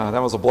That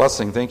was a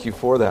blessing. Thank you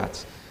for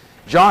that.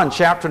 John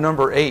chapter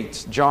number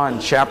 8. John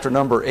chapter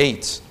number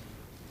 8.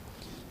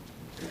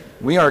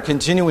 We are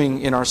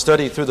continuing in our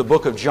study through the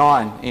book of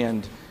John,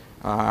 and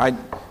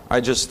I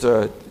just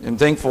am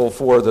thankful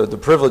for the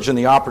privilege and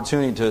the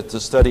opportunity to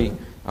study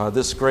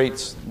this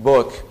great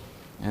book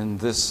and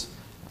this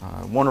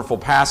wonderful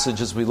passage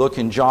as we look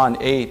in John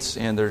 8,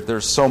 and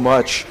there's so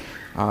much.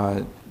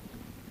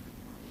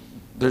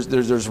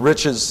 There's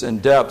riches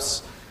and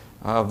depths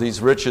of these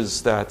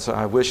riches that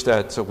I wish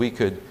that we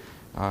could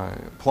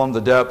plumb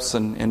the depths,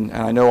 and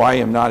I know I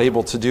am not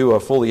able to do a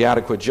fully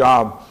adequate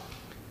job,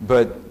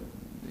 but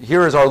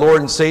here is our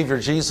Lord and Savior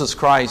Jesus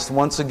Christ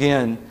once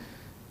again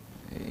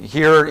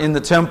here in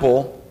the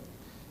temple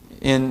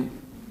in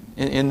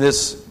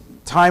this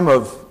time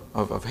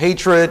of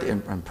hatred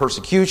and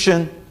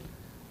persecution,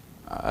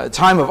 a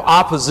time of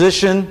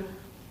opposition.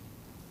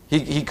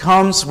 He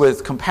comes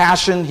with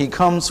compassion, he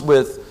comes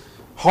with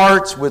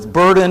heart, with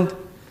burden,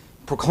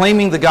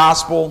 proclaiming the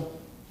gospel,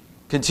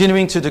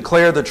 continuing to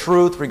declare the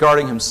truth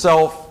regarding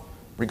himself,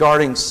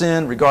 regarding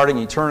sin, regarding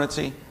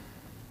eternity.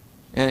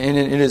 And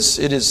it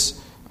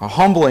is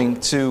humbling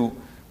to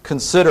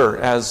consider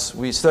as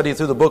we study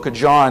through the book of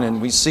John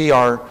and we see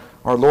our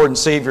Lord and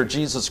Savior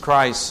Jesus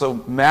Christ so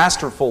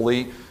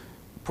masterfully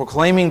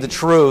proclaiming the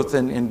truth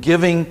and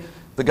giving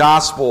the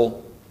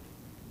gospel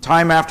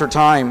time after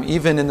time,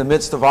 even in the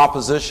midst of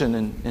opposition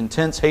and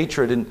intense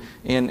hatred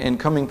and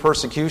coming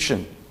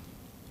persecution.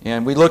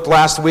 And we looked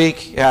last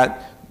week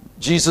at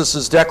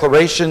Jesus'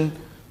 declaration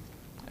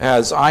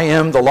as I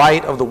am the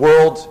light of the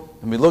world,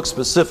 and we looked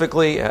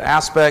specifically at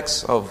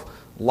aspects of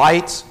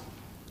light.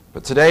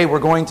 But today we're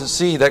going to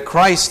see that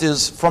Christ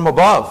is from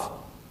above.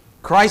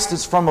 Christ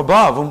is from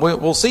above. And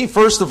we'll see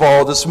first of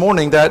all this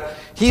morning that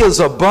He is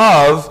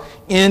above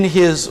in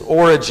His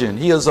origin.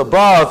 He is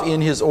above in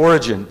His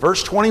origin.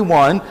 Verse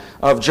 21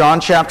 of John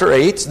chapter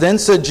 8, Then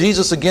said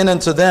Jesus again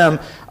unto them,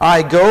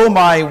 I go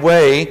my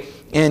way,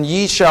 and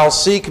ye shall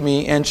seek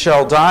me, and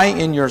shall die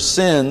in your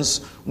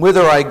sins.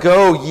 Whither I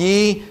go,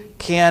 ye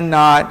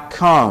cannot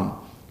come.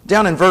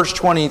 Down in verse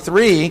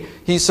 23,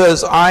 he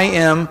says, I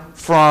am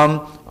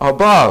from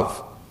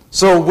above.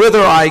 So whither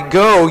I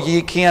go,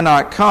 ye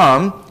cannot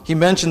come. He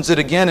mentions it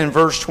again in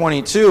verse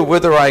 22,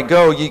 whither I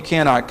go, ye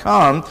cannot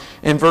come.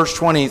 In verse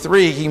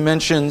 23, he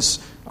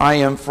mentions, I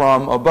am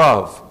from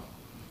above.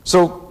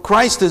 So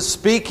Christ is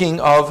speaking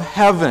of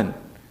heaven.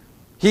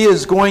 He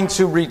is going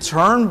to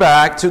return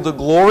back to the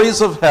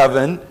glories of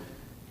heaven.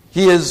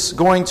 He is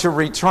going to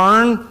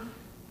return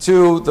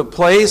to the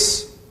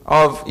place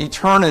of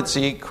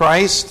eternity.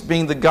 Christ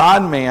being the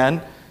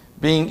God-man,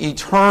 being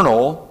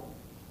eternal.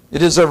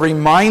 It is a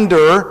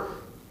reminder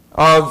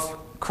of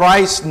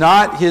Christ,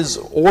 not His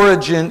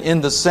origin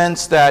in the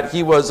sense that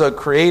He was a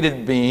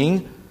created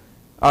being,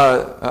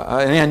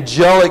 an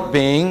angelic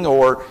being,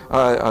 or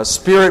a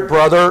spirit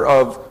brother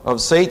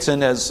of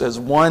Satan, as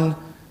one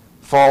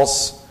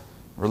false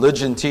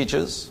religion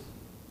teaches.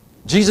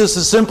 Jesus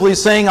is simply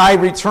saying,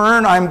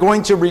 I'm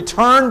going to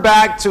return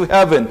back to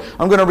heaven.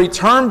 I'm going to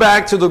return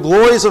back to the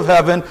glories of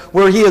heaven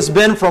where He has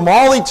been from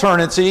all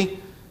eternity,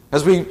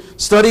 as we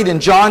studied in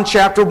John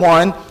chapter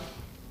 1,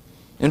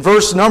 in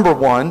verse number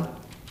 1,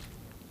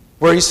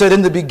 where He said,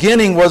 In the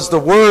beginning was the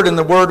Word, and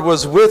the Word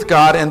was with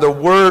God, and the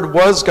Word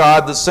was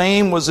God. The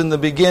same was in the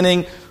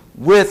beginning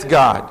with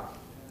God.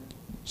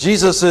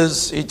 Jesus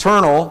is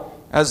eternal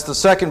as the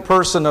second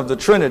person of the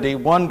Trinity,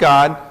 one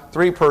God,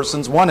 three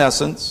persons, one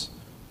essence.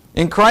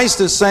 And Christ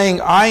is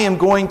saying, I am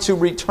going to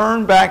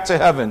return back to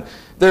heaven.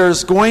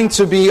 There's going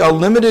to be a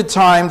limited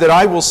time that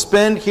I will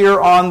spend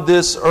here on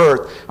this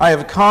earth. I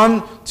have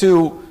come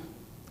to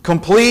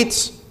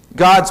complete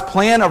God's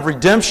plan of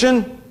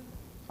redemption.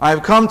 I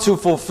have come to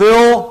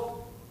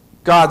fulfill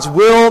God's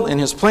will in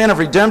His plan of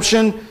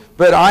redemption,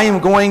 but I am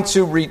going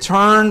to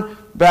return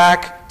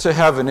back to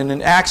heaven. And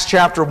in Acts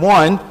chapter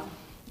 1,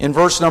 in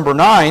verse number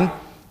 9,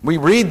 we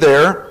read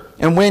there,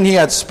 And when He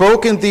had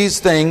spoken these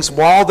things,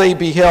 while they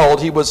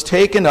beheld, He was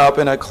taken up,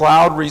 and a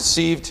cloud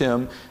received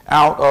Him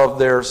out of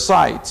their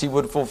sight. He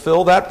would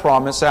fulfill that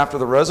promise after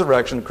the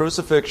resurrection,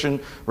 crucifixion,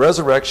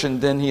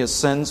 resurrection. Then He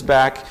ascends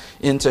back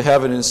into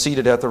heaven and is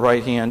seated at the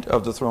right hand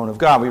of the throne of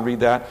God. We read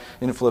that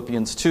in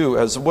Philippians 2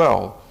 as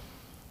well.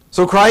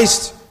 So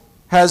Christ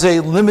has a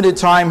limited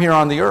time here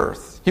on the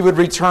earth. He would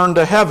return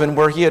to heaven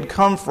where He had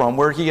come from,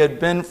 where He had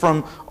been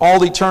from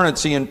all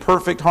eternity in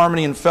perfect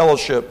harmony and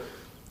fellowship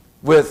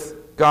with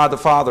God the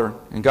Father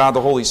and God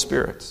the Holy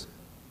Spirit.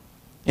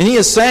 And He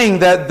is saying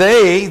that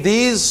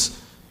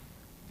these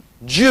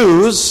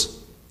Jews,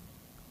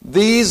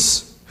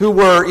 these who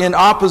were in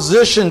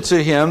opposition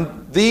to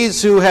Him,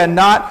 these who had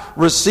not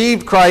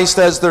received Christ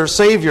as their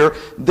Savior,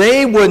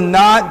 they would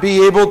not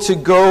be able to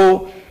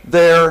go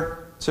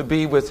there to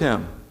be with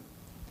Him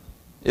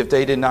if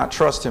they did not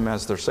trust Him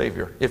as their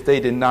Savior, if they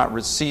did not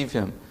receive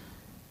Him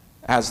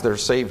as their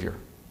Savior.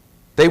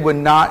 They would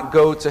not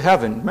go to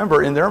heaven.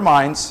 Remember, in their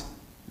minds,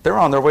 they're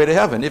on their way to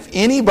heaven. If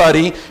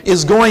anybody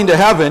is going to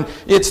heaven,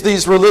 it's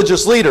these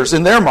religious leaders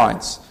in their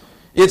minds.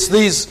 It's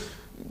these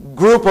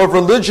group of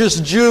religious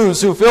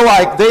Jews who feel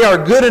like they are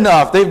good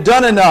enough, they've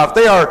done enough,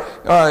 they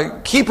are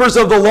keepers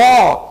of the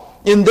law.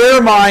 In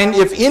their mind,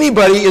 if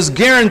anybody is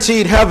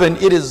guaranteed heaven,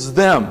 it is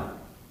them.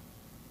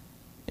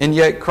 And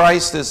yet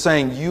Christ is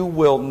saying, you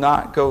will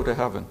not go to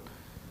heaven.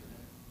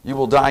 You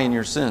will die in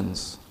your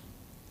sins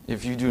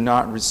if you do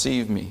not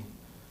receive me.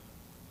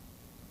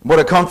 What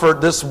a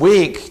comfort this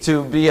week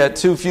to be at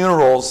 2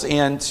 funerals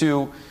and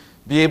to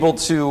be able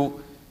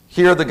to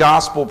hear the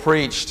gospel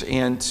preached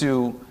and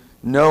to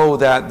know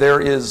that there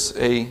is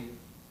a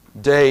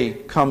day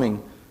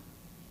coming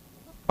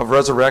of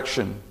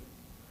resurrection,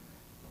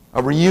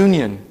 a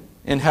reunion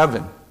in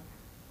heaven.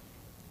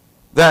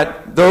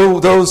 That though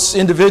those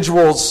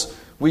individuals,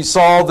 we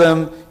saw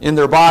them in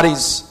their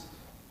bodies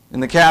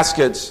in the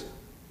caskets,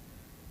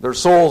 their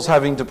souls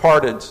having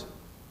departed,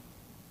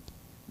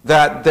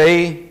 that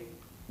they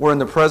were in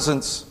the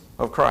presence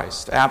of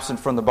Christ, absent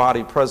from the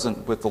body,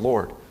 present with the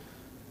Lord.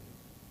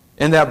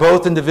 And that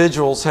both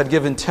individuals had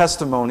given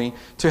testimony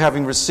to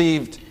having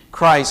received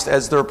Christ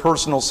as their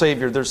personal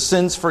Savior, their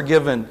sins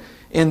forgiven,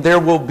 and there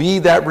will be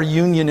that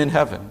reunion in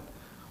heaven.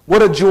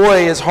 What a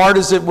joy, as hard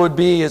as it would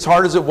be, as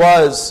hard as it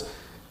was,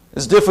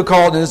 as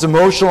difficult and as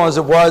emotional as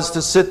it was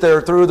to sit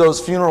there through those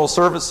funeral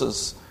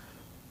services.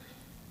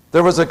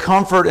 There was a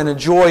comfort and a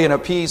joy and a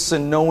peace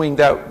in knowing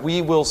that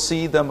we will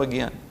see them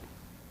again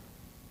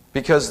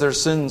because their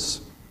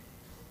sins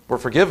were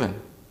forgiven.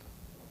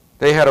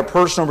 They had a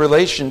personal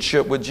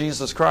relationship with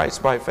Jesus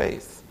Christ by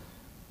faith.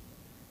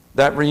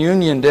 That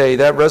reunion day,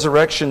 that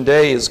resurrection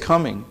day is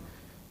coming.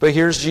 But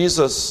here's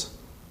Jesus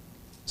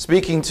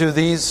speaking to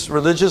these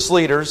religious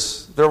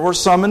leaders. There were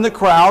some in the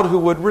crowd who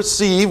would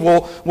receive.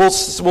 We'll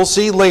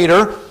see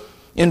later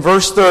in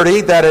verse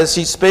 30 that as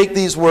he spake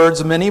these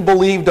words, many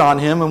believed on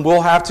him. And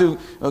we'll have to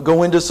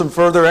go into some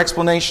further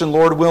explanation,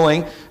 Lord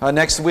willing,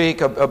 next week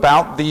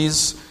about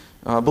these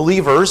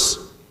believers.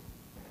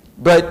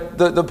 But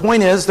the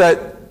point is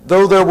that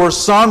though there were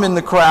some in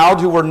the crowd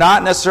who were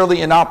not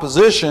necessarily in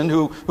opposition,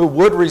 who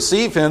would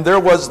receive him, there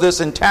was this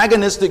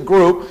antagonistic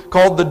group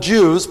called the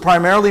Jews,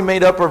 primarily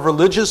made up of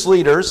religious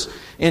leaders.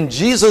 And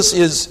Jesus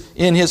is,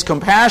 in his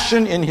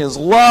compassion, in his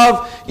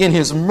love, in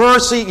his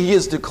mercy, he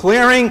is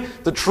declaring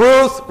the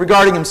truth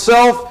regarding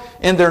himself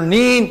and their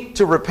need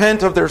to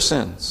repent of their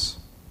sins.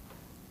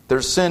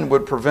 Their sin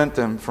would prevent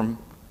them from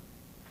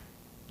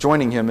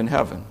joining him in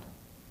heaven.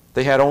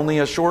 They had only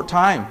a short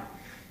time.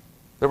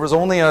 There was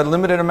only a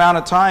limited amount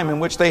of time in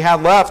which they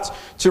had left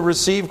to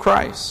receive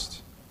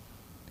Christ.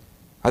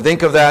 I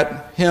think of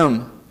that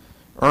hymn,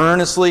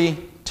 earnestly,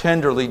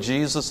 tenderly,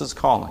 Jesus is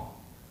calling.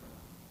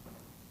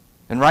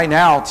 And right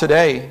now,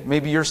 today,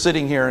 maybe you're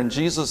sitting here and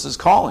Jesus is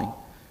calling.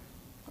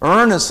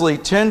 Earnestly,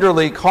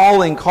 tenderly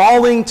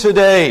calling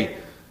today,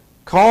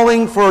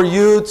 calling for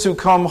you to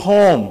come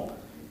home.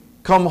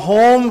 Come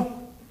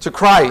home to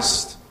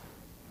Christ,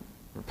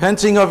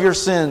 repenting of your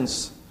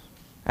sins,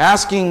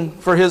 asking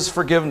for his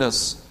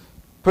forgiveness,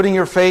 putting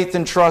your faith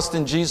and trust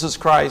in Jesus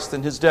Christ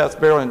and his death,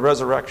 burial, and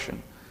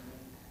resurrection.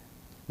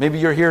 Maybe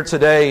you're here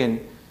today,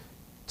 and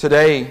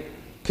today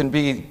can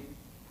be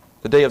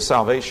the day of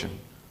salvation.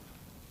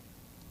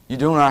 You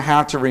do not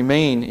have to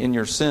remain in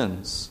your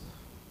sins.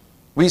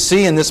 We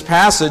see in this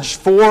passage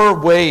 4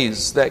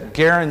 ways that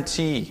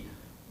guarantee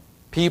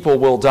people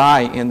will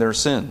die in their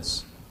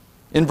sins.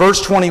 In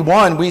verse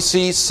 21, we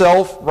see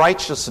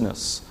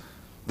self-righteousness.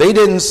 They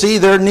didn't see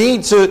their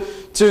need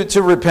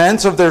to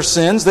repent of their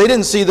sins. They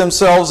didn't see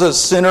themselves as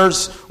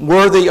sinners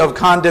worthy of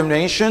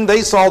condemnation.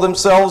 They saw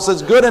themselves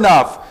as good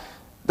enough.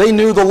 They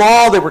knew the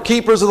law. They were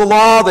keepers of the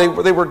law.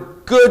 They were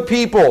good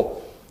people.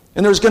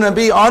 And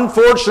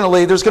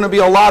unfortunately, there's going to be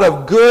a lot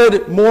of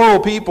good, moral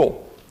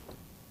people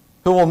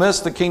who will miss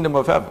the kingdom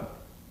of heaven,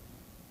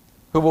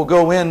 who will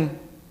go in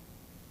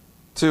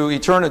to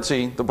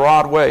eternity the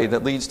broad way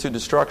that leads to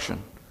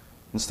destruction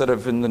instead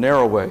of in the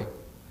narrow way,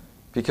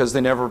 because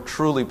they never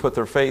truly put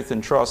their faith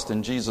and trust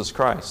in Jesus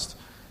Christ.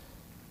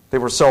 They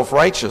were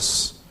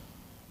self-righteous.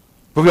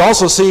 But we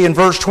also see in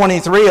verse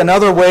 23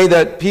 another way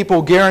that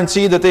people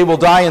guarantee that they will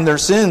die in their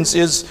sins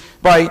is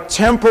by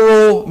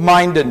temporal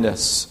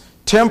mindedness.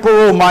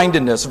 Temporal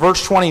mindedness.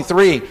 Verse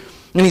 23,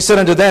 and he said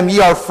unto them, ye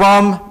are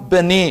from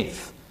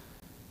beneath.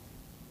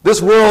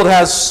 This world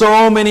has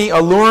so many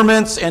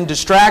allurements and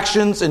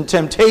distractions and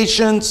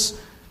temptations.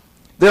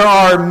 There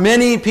are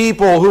many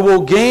people who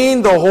will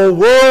gain the whole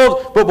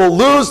world but will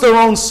lose their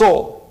own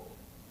soul.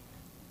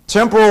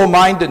 Temporal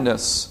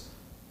mindedness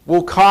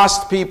will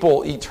cost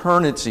people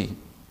eternity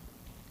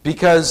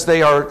because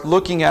they are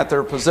looking at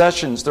their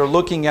possessions, they're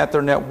looking at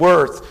their net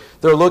worth,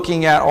 they're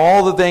looking at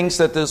all the things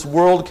that this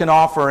world can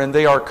offer, and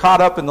they are caught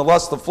up in the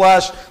lust of the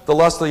flesh, the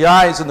lust of the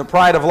eyes, and the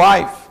pride of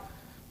life.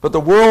 But the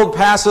world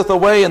passeth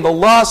away, and the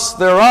lust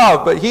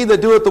thereof, but he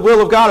that doeth the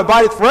will of God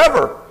abideth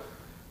forever.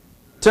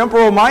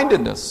 Temporal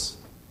mindedness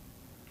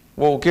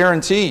will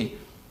guarantee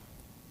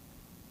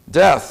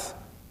death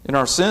in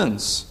our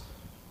sins.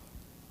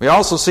 We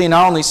also see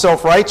not only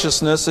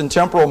self-righteousness and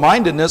temporal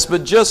mindedness,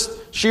 but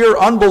just sheer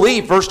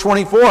unbelief. Verse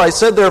 24, I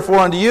said therefore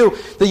unto you,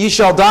 that ye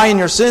shall die in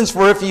your sins,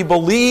 for if ye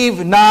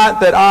believe not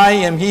that I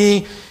am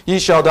he, ye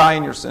shall die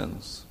in your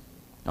sins.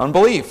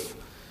 Unbelief.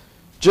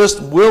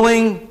 Just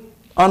willing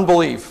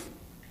unbelief.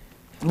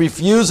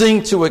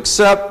 Refusing to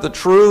accept the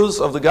truths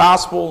of the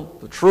gospel,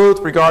 the truth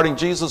regarding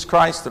Jesus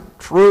Christ, the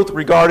truth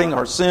regarding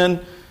our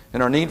sin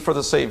and our need for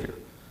the Savior.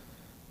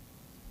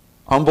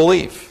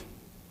 Unbelief.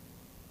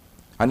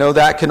 I know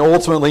that can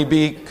ultimately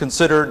be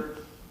considered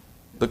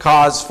the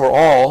cause for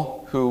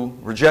all who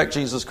reject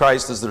Jesus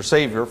Christ as their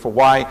Savior, for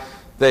why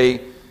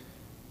they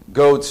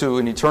go to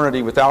an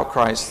eternity without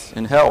Christ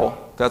in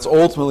hell. That's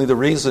ultimately the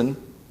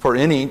reason for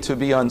any to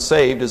be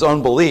unsaved, is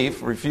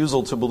unbelief,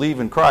 refusal to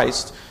believe in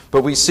Christ.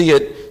 But we see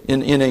it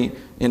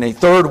in a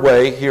third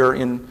way here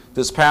in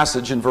this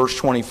passage in verse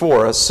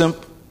 24, a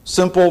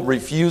simple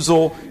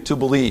refusal to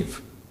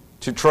believe,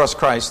 to trust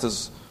Christ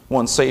as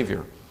one's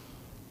Savior.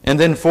 And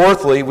then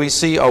fourthly, we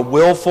see a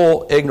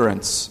willful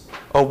ignorance.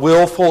 A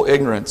willful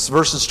ignorance.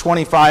 Verses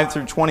 25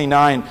 through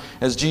 29,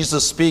 as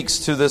Jesus speaks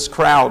to this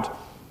crowd.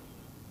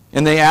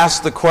 And they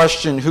ask the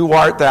question, who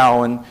art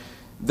thou? And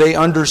they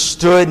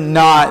understood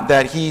not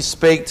that he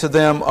spake to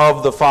them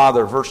of the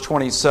Father. Verse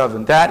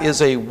 27. That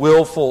is a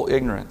willful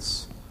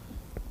ignorance.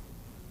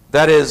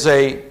 That is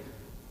a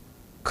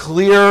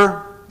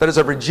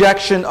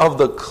rejection of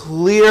the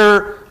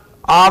clear,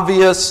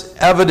 obvious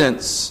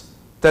evidence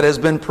that has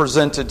been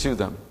presented to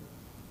them.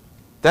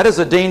 That is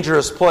a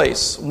dangerous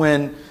place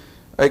when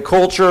a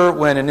culture,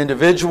 when an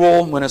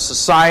individual, when a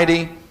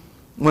society,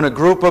 when a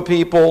group of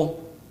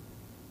people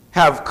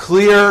have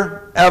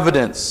clear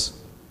evidence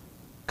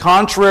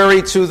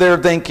contrary to their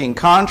thinking,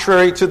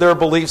 contrary to their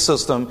belief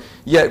system,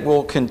 yet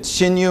will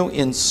continue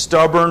in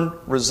stubborn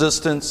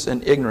resistance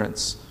and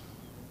ignorance.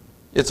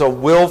 It's a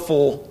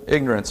willful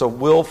ignorance, a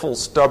willful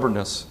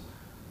stubbornness,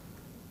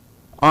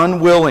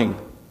 unwilling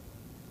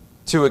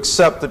to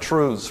accept the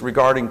truths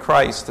regarding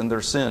Christ and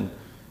their sin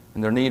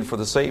and their need for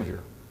the Savior.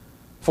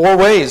 4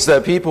 ways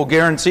that people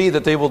guarantee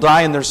that they will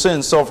die in their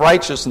sins: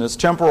 self-righteousness,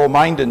 temporal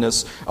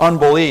mindedness,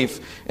 unbelief,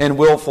 and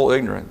willful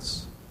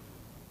ignorance.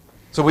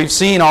 So we've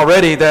seen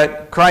already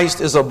that Christ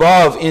is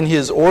above in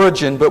his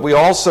origin, but we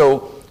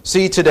also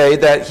see today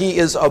that he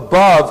is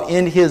above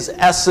in his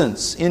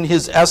essence. In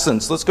his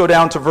essence. Let's go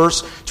down to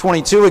verse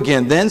 22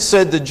 again. Then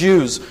said the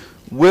Jews,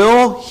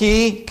 will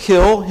he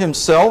kill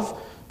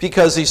himself?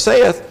 Because he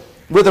saith,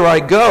 whither I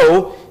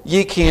go,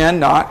 ye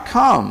cannot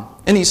come.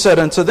 And he said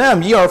unto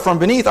them, ye are from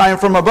beneath, I am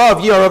from above.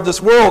 Ye are of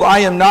this world, I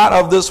am not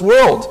of this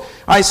world.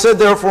 I said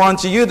therefore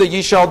unto you that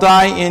ye shall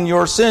die in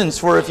your sins.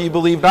 For if ye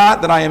believe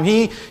not that I am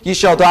he, ye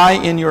shall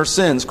die in your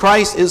sins.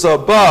 Christ is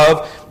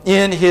above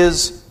in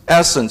his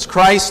essence.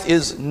 Christ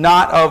is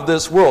not of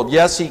this world.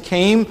 Yes, he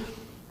came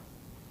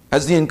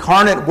as the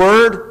incarnate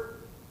Word.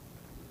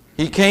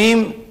 He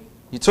came,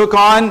 he took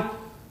on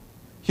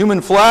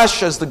human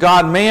flesh as the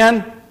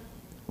God-man.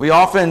 We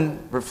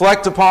often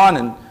reflect upon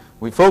and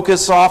we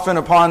focus often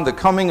upon the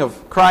coming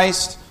of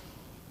Christ,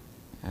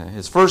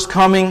 his first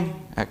coming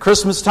at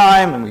Christmas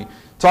time, and we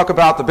talk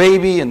about the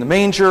baby in the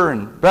manger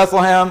in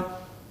Bethlehem,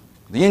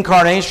 the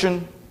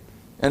incarnation.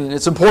 And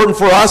it's important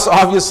for us,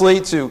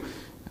 obviously, to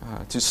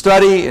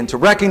study and to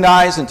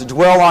recognize and to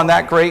dwell on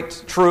that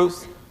great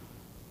truth.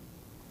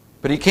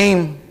 But he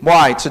came,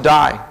 why? To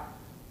die.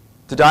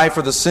 To die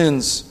for the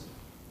sins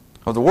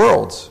of the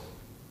world.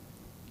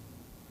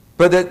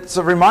 But it's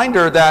a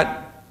reminder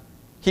that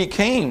he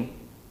came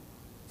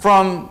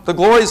from the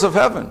glories of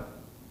heaven,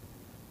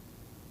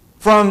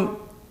 from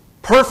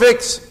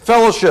perfect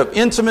fellowship,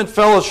 intimate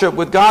fellowship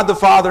with God the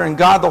Father and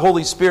God the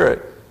Holy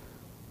Spirit.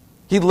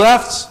 He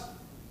left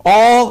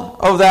all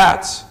of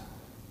that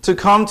to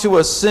come to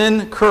a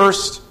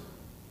sin-cursed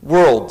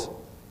world,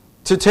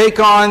 to take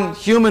on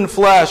human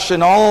flesh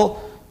and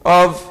all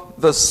of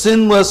the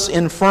sinless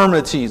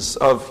infirmities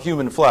of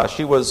human flesh.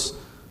 He was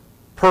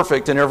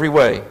perfect in every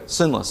way,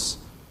 sinless.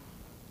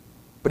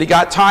 But he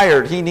got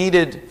tired. He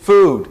needed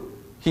food.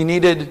 He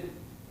needed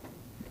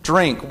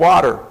drink,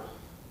 water.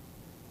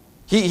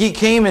 He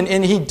came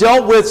and he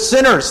dealt with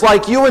sinners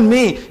like you and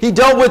me. He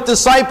dealt with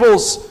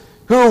disciples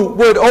who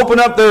would open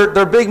up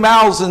their big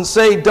mouths and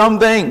say dumb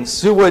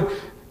things, who would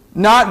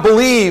not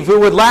believe,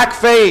 who would lack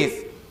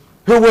faith,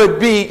 who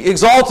would be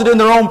exalted in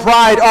their own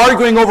pride,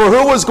 arguing over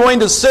who was going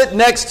to sit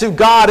next to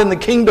God in the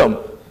kingdom,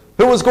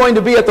 who was going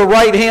to be at the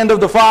right hand of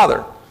the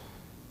Father.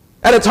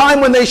 At a time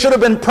when they should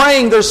have been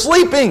praying, they're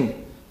sleeping.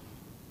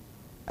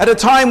 At a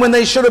time when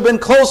they should have been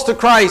close to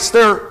Christ,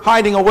 they're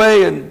hiding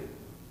away and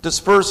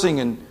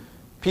dispersing, and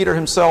Peter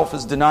himself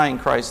is denying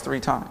Christ 3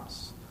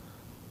 times.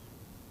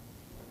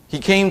 He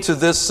came to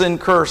this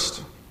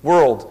sin-cursed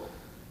world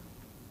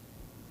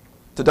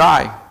to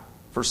die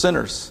for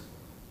sinners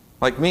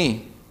like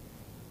me,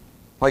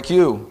 like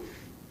you.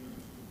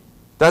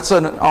 That's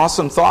an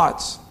awesome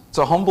thought. It's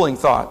a humbling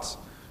thought.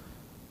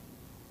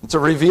 It's a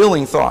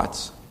revealing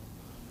thought.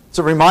 It's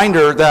a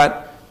reminder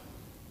that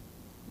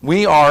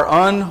we are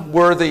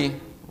unworthy,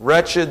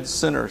 wretched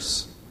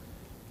sinners.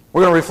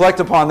 We're going to reflect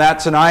upon that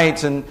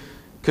tonight in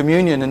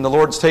communion in the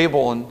Lord's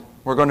table, and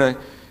we're going to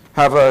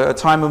have a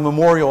time of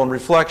memorial and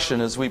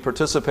reflection as we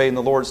participate in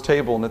the Lord's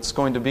table, and it's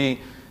going to be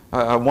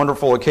a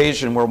wonderful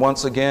occasion where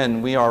once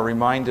again we are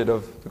reminded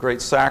of the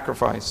great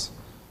sacrifice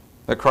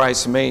that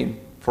Christ made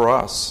for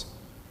us.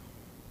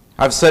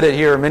 I've said it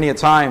here many a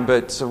time,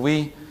 but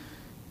we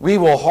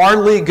will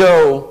hardly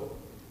go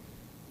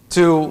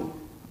to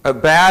a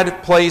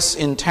bad place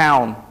in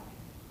town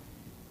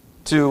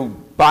to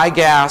buy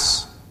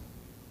gas,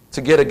 to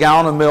get a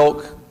gallon of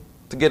milk,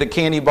 to get a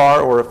candy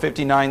bar or a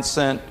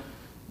 59-cent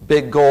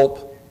big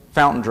gulp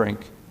fountain drink.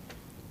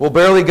 We'll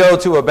barely go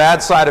to a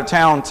bad side of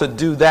town to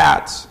do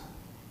that.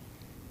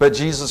 But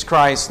Jesus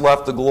Christ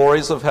left the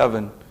glories of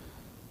heaven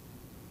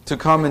to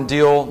come and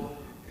deal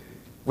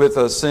with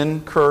a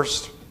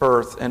sin-cursed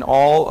earth and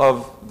all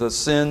of the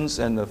sins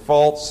and the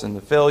faults and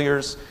the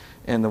failures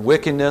and the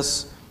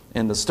wickedness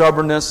and the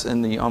stubbornness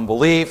and the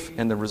unbelief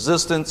and the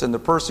resistance and the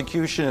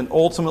persecution and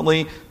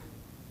ultimately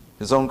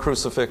His own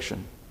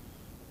crucifixion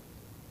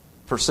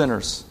for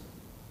sinners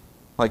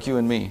like you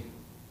and me.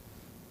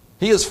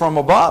 He is from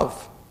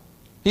above.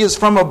 He is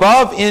from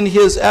above in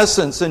His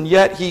essence, and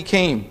yet He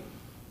came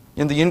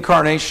in the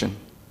incarnation.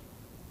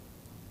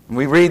 And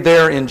we read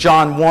there in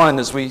John 1,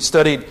 as we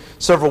studied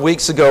several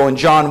weeks ago, in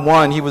John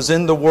 1, He was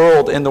in the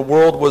world, and the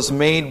world was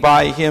made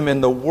by Him,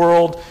 and the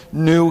world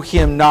knew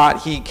Him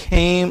not. He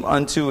came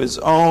unto His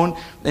own,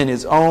 and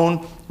His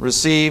own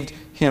received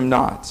Him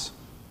not.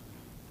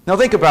 Now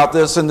think about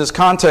this in this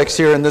context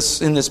here, in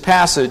this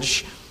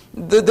passage.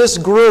 This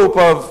group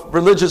of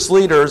religious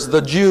leaders,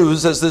 the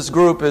Jews, as this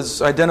group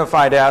is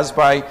identified as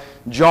by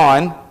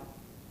John,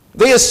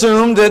 they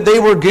assumed that they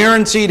were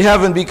guaranteed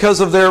heaven because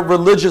of their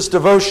religious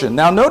devotion.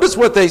 Now notice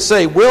what they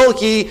say. Will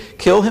He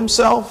kill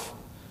Himself?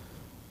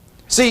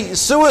 See,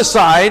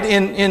 suicide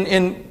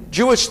in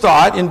Jewish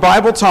thought, in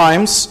Bible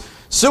times,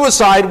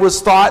 suicide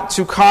was thought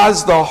to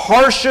cause the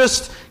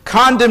harshest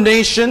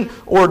condemnation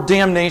or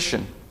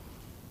damnation.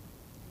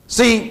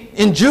 See,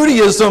 in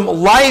Judaism,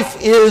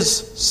 life is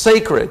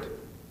sacred.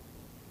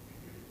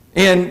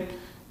 And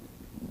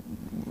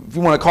if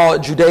you want to call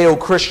it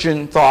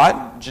Judeo-Christian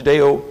thought,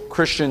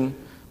 Judeo-Christian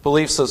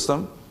belief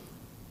system,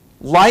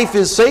 life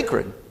is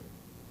sacred.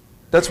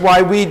 That's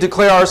why we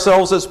declare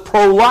ourselves as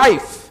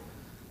pro-life.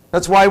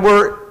 That's why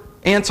we're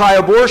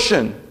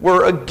anti-abortion.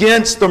 We're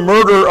against the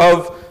murder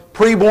of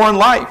preborn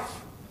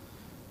life.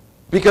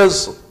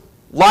 Because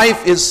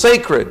life is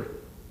sacred.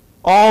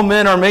 All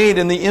men are made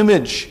in the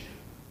image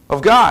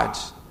of God.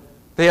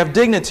 They have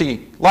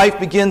dignity. Life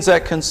begins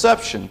at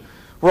conception.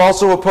 We're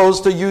also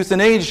opposed to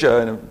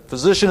euthanasia and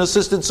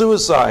physician-assisted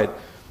suicide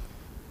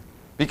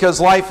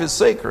because life is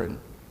sacred.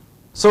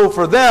 So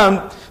for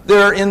them,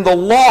 they're in the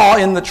law,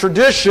 in the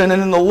tradition, and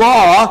in the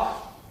law,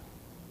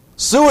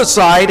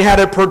 suicide had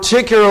a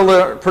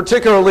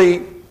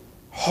particularly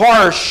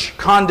harsh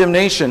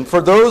condemnation.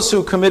 For those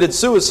who committed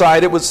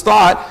suicide, it was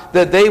thought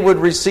that they would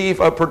receive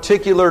a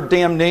particular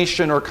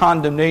damnation or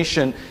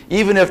condemnation,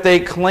 even if they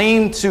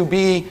claimed to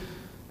be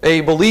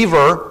a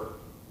believer,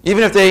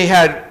 even if they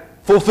had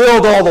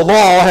fulfilled all the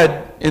law,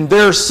 had in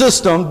their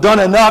system done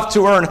enough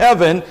to earn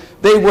heaven,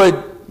 they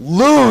would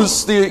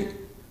lose the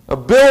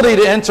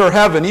ability to enter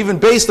heaven, even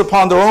based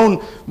upon their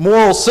own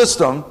moral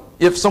system,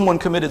 if someone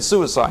committed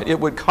suicide. It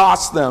would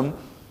cost them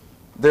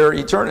their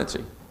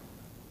eternity.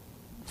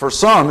 For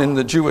some in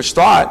the Jewish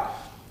thought,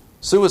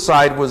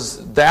 suicide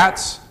was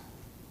that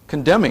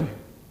condemning,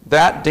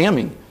 that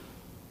damning.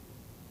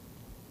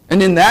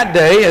 And in that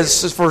day,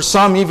 as for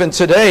some even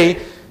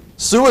today,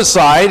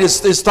 suicide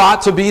is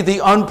thought to be the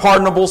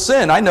unpardonable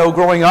sin. I know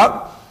growing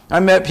up, I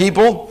met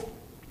people,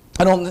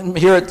 I don't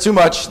hear it too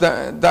much,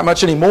 that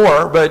much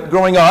anymore, but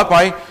growing up,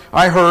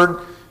 I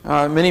heard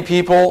many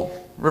people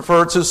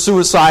refer to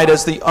suicide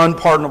as the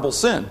unpardonable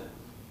sin.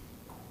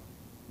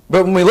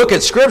 But when we look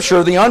at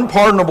Scripture, the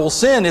unpardonable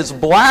sin is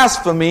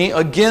blasphemy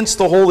against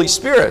the Holy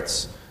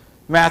Spirit.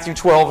 Matthew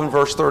 12 and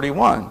verse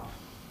 31.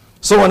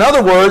 So in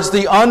other words,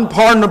 the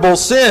unpardonable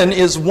sin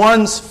is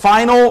one's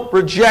final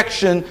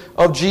rejection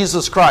of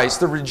Jesus Christ.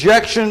 The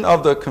rejection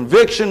of the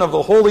conviction of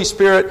the Holy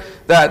Spirit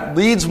that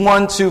leads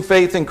one to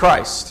faith in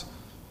Christ.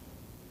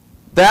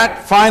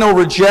 That final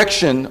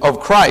rejection of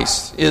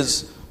Christ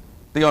is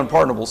the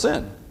unpardonable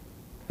sin,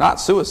 not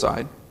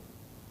suicide.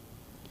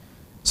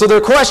 So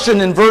their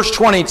question in verse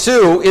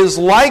 22 is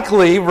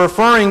likely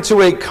referring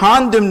to a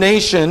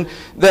condemnation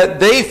that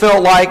they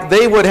felt like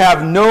they would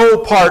have no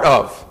part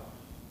of.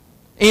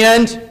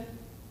 And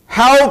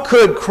how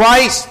could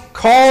Christ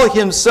call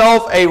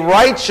Himself a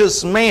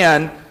righteous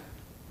man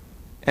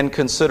and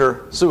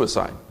consider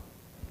suicide?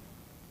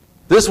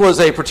 This was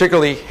a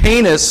particularly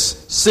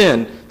heinous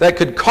sin that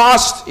could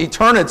cost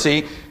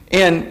eternity.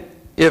 And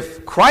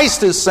if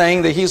Christ is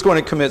saying that He's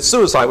going to commit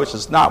suicide, which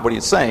is not what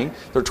He's saying,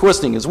 they're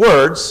twisting His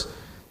words.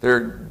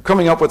 They're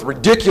coming up with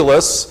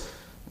ridiculous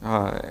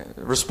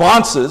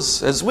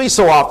responses, as we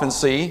so often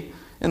see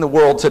in the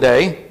world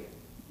today.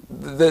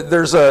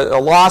 There's a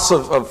loss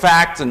of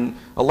fact and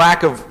a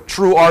lack of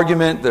true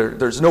argument.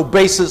 There's no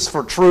basis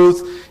for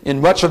truth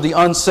in much of the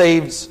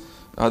unsaved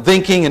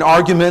thinking and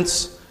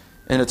arguments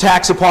and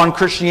attacks upon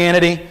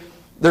Christianity.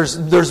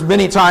 There's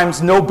many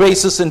times no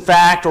basis in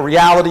fact or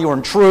reality or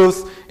in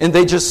truth, and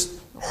they just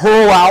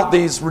hurl out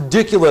these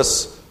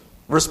ridiculous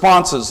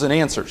responses and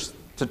answers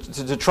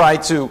to try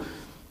to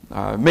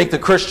make the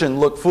Christian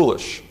look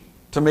foolish,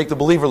 to make the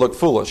believer look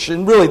foolish.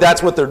 And really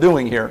that's what they're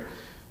doing here.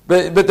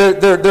 But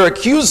they're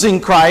accusing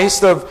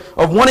Christ of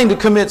wanting to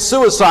commit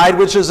suicide,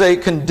 which is a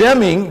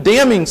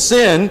damning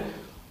sin.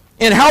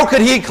 And how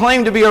could he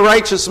claim to be a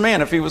righteous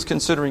man if he was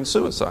considering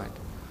suicide?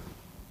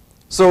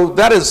 So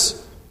that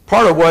is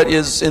part of what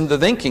is in the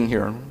thinking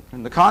here,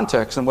 in the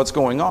context and what's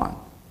going on.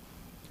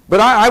 But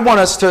I want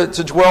us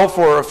to dwell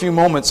for a few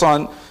moments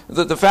on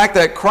the fact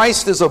that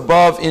Christ is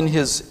above in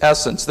his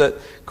essence, that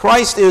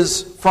Christ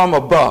is from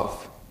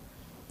above,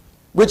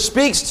 which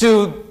speaks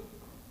to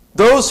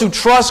those who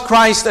trust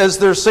Christ as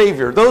their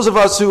Savior, those of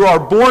us who are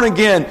born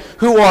again,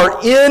 who are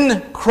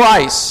in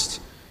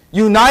Christ,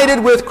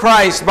 united with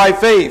Christ by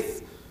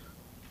faith,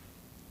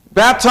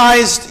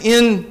 baptized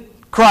in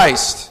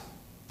Christ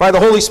by the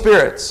Holy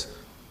Spirit.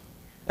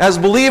 As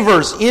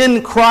believers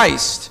in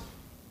Christ,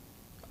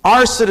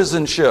 our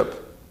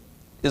citizenship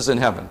is in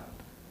heaven.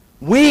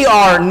 We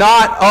are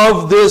not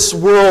of this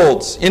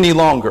world any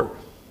longer.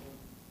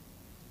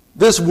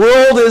 This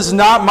world is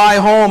not my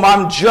home.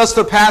 I'm just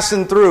a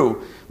passing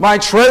through. My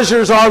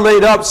treasures are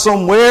laid up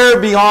somewhere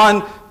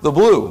beyond the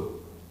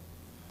blue.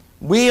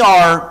 We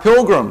are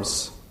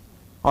pilgrims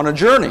on a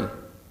journey.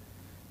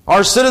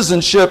 Our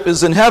citizenship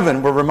is in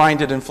heaven, we're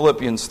reminded in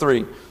Philippians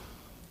 3,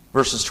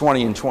 verses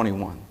 20 and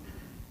 21.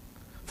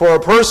 For a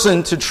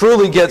person to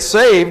truly get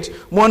saved,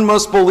 one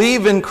must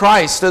believe in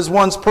Christ as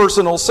one's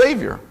personal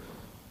Savior.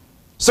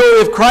 So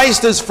if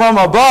Christ is from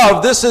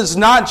above, this is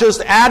not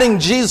just adding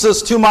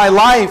Jesus to my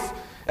life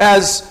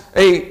as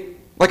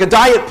like a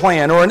diet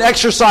plan or an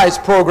exercise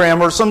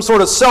program or some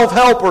sort of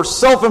self-help or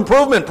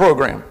self-improvement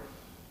program.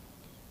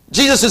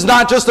 Jesus is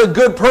not just a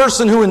good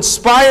person who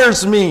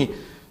inspires me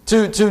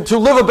to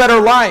live a better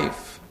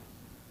life.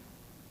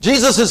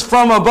 Jesus is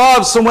from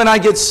above, so when I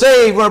get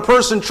saved, when a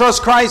person trusts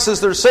Christ as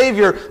their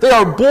Savior, they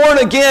are born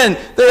again.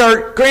 They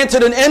are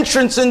granted an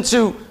entrance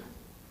into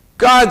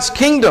God's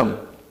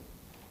kingdom.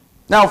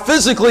 Now,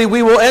 physically,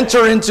 we will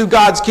enter into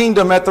God's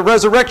kingdom at the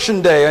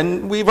resurrection day.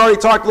 And we've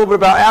already talked a little bit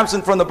about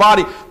absent from the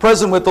body,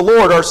 present with the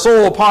Lord. Our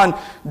soul upon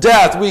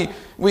death,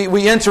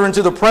 we enter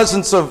into the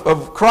presence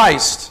of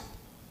Christ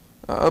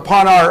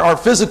upon our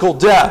physical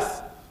death.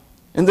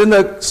 And then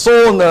the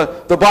soul and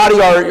the body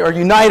are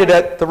united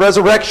at the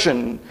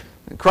resurrection,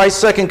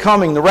 Christ's second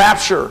coming, the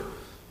rapture.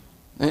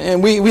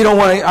 And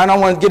I don't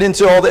want to get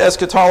into all the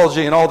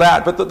eschatology and all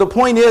that. But the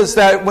point is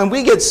that when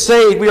we get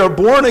saved, we are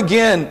born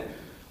again.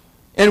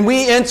 And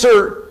we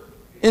enter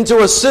into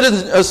a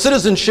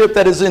citizenship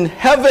that is in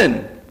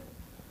heaven.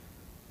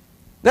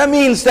 That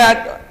means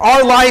that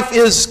our life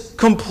is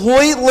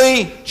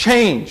completely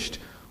changed.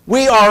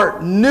 We are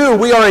new.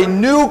 We are a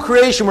new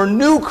creation. We're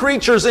new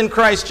creatures in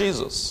Christ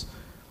Jesus.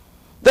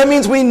 That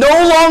means we no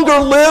longer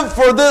live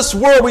for this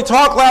world. We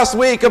talked last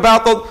week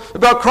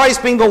about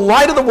Christ being the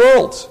light of the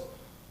world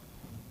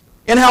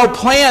and how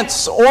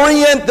plants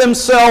orient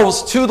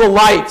themselves to the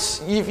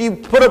light. If you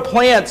put a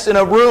plant in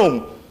a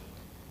room,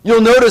 you'll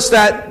notice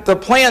that the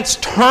plants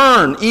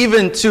turn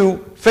even to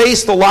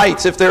face the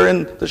lights if they're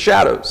in the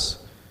shadows.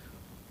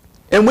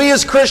 And we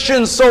as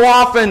Christians so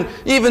often,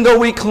 even though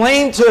we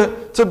claim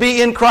to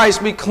be in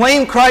Christ, we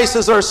claim Christ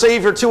as our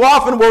Savior, too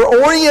often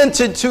we're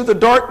oriented to the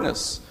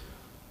darkness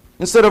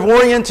instead of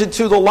oriented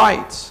to the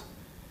light.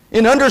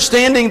 In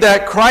understanding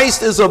that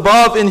Christ is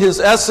above in his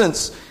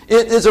essence,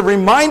 it is a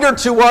reminder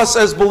to us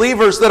as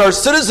believers that our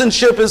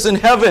citizenship is in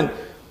heaven,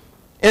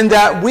 and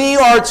that we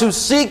are to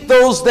seek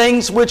those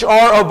things which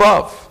are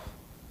above.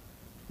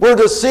 We're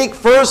to seek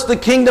first the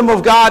kingdom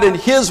of God and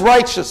his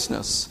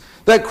righteousness,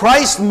 that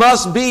Christ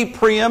must be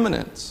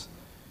preeminent,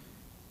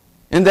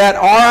 and that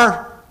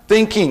our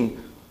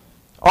thinking,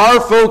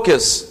 our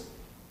focus,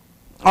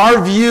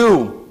 our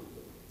view,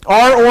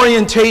 our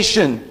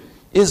orientation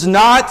is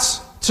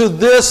not to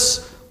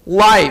this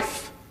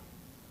life.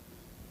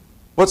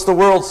 What's the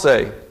world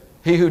say?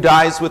 He who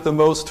dies with the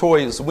most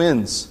toys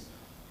wins.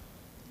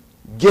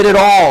 Get it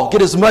all.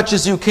 Get as much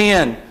as you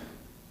can.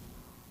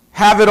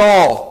 Have it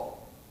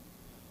all.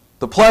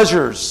 The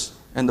pleasures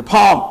and the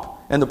pomp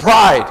and the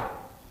pride.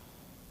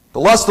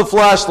 The lust of the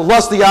flesh, the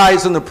lust of the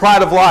eyes, and the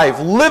pride of life.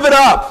 Live it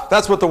up.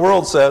 That's what the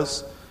world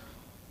says.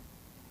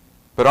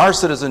 But our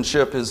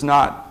citizenship is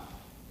not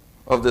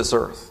of this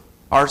earth.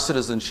 Our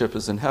citizenship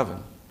is in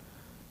heaven.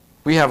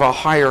 We have a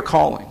higher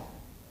calling.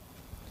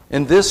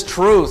 And this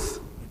truth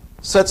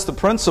sets the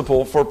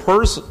principle for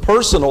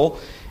personal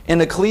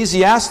and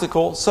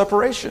ecclesiastical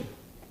separation.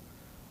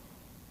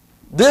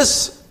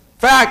 This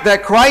fact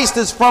that Christ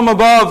is from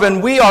above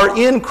and we are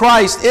in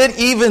Christ, it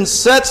even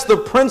sets the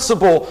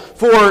principle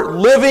for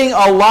living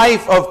a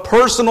life of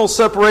personal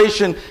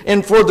separation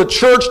and for the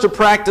church to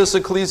practice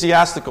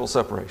ecclesiastical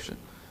separation.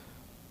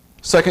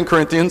 2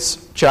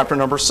 Corinthians chapter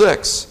number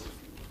 6.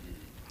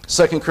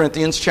 2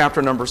 Corinthians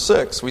chapter number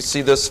 6. We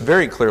see this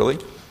very clearly.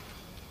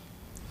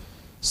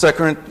 2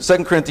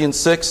 Corinthians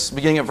 6,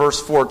 beginning at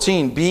verse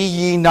 14. Be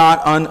ye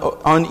not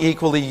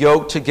unequally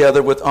yoked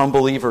together with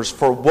unbelievers.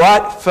 For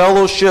what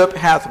fellowship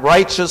hath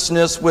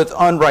righteousness with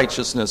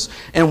unrighteousness?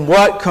 And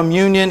what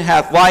communion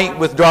hath light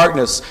with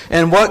darkness?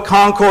 And what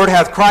concord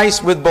hath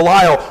Christ with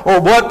Belial?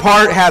 Or what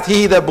part hath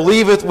he that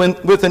believeth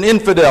with an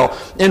infidel?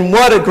 And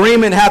what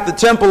agreement hath the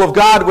temple of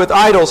God with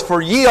idols?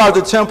 For ye are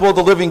the temple of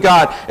the living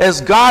God.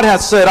 As God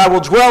hath said, I will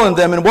dwell in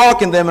them and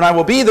walk in them, and I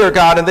will be their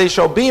God, and they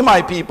shall be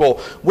my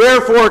people.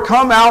 Wherefore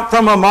come out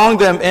from among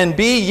them, and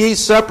be ye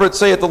separate,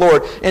 saith the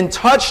Lord, and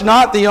touch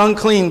not the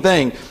unclean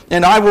thing,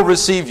 and I will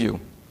receive you,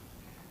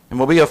 and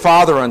will be a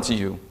father unto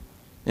you,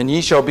 and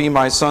ye shall be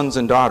my sons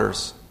and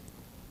daughters,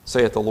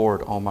 saith the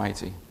Lord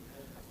Almighty.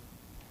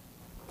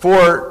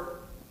 For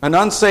an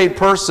unsaved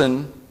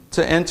person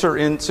to enter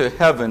into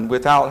heaven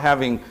without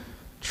having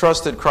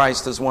trusted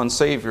Christ as one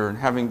Savior, and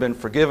having been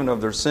forgiven of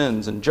their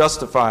sins, and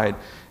justified,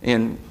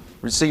 and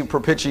received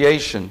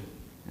propitiation,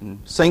 and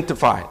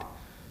sanctified,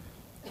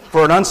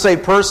 for an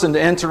unsaved person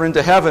to enter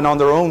into heaven on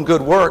their own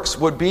good works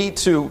would be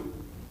to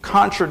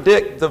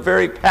contradict the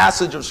very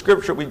passage of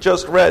Scripture we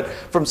just read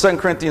from 2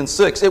 Corinthians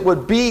 6. It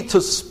would be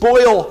to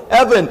spoil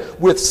heaven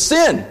with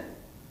sin.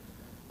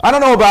 I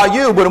don't know about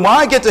you, but when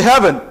I get to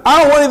heaven,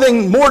 I don't want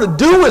anything more to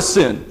do with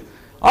sin.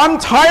 I'm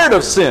tired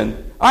of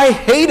sin. I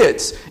hate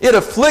it. It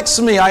afflicts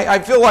me. I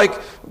feel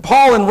like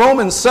Paul in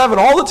Romans 7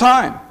 all the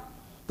time.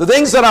 The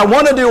things that I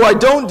want to do, I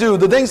don't do.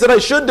 The things that I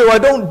should do, I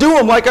don't do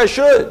them like I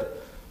should.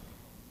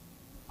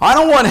 I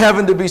don't want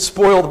heaven to be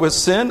spoiled with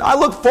sin. I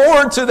look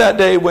forward to that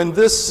day when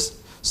this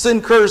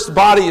sin-cursed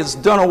body is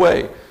done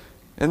away,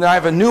 and I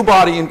have a new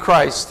body in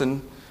Christ,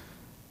 and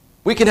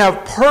we can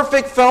have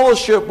perfect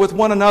fellowship with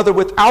one another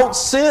without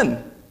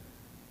sin.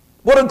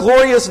 What a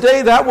glorious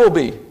day that will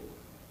be.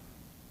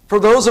 For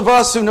those of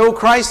us who know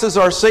Christ as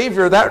our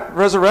Savior, that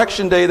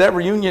resurrection day, that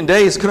reunion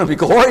day is going to be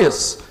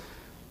glorious.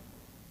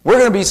 We're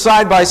going to be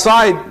side by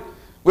side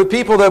with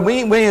people that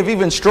we may have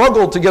even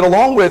struggled to get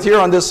along with here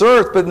on this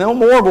earth, but no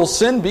more will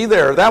sin be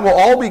there. That will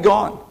all be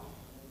gone.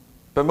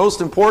 But most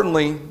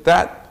importantly,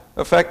 that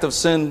effect of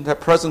sin, that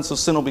presence of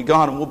sin will be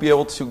gone, and we'll be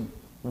able to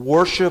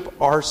worship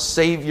our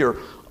Savior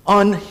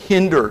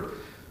unhindered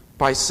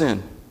by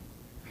sin,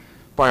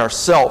 by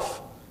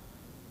ourself,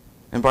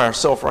 and by our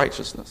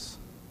self-righteousness.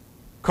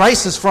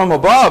 Christ is from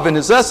above in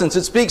His essence.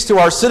 It speaks to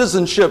our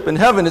citizenship in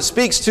heaven. It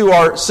speaks to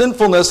our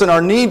sinfulness and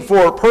our need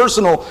for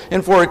personal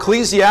and for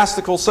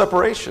ecclesiastical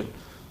separation.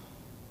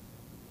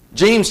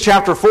 James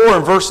chapter 4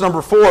 and verse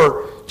number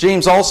 4,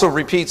 James also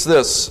repeats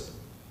this.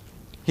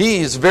 He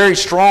is very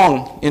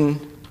strong in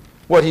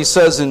what he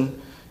says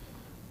in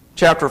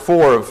chapter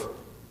 4 of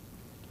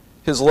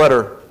his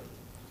letter.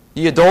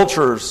 Ye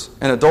adulterers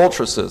and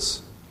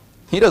adulteresses.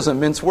 He doesn't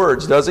mince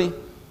words, does he?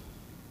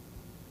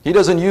 He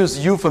doesn't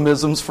use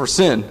euphemisms for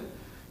sin.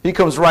 He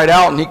comes right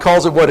out and he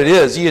calls it what it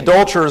is. Ye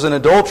adulterers and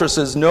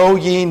adulteresses, know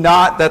ye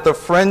not that the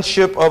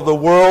friendship of the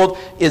world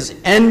is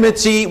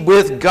enmity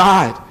with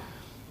God?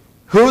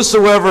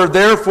 Whosoever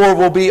therefore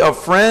will be a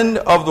friend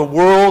of the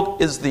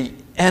world is the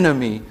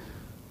enemy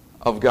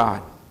of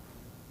God.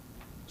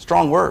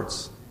 Strong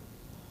words.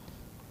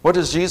 What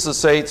does Jesus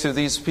say to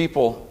these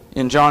people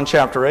in John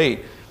chapter 8?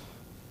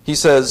 He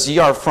says, ye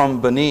are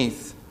from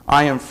beneath.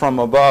 I am from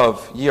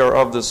above. Ye are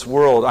of this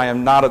world. I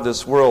am not of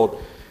this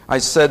world. I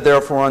said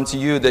therefore unto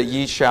you that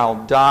ye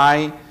shall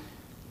die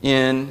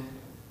in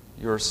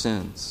your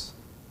sins.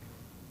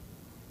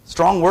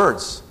 Strong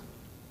words.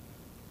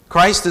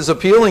 Christ is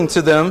appealing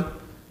to them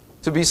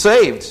to be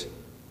saved.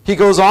 He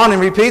goes on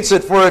and repeats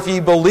it, for if ye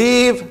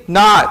believe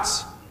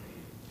not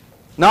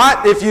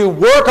if you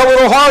work a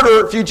little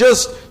harder, if you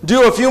just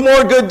do a few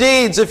more good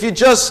deeds, if you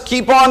just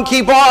keep on,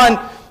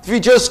 if you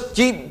just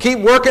keep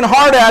working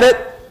hard at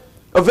it,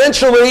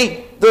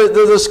 eventually,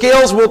 the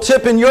scales will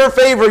tip in your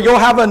favor. You'll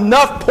have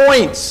enough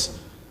points,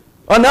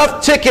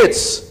 enough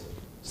tickets,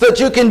 so that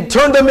you can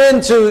turn them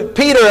into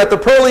Peter at the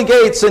pearly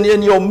gates and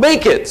you'll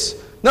make it.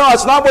 No,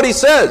 that's not what he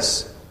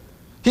says.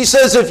 He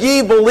says, if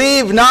ye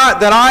believe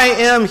not that I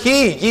am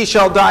He, ye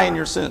shall die in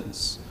your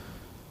sins.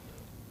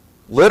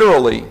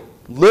 Literally,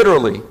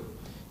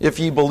 if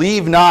ye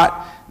believe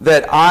not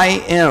that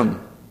I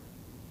am.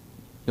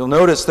 You'll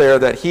notice there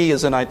that He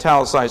is in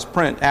italicized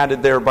print,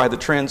 added there by the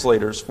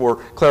translators for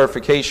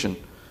clarification.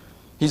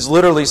 He's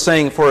literally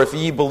saying, for if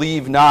ye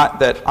believe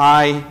not that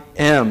I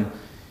am,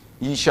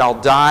 ye shall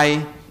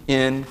die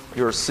in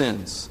your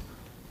sins.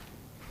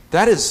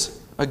 That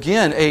is,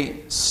 again,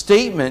 a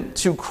statement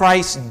to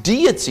Christ's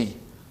deity.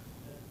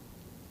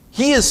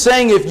 He is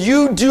saying, if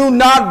you do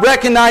not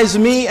recognize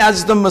me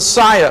as the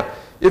Messiah,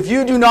 if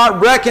you do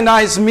not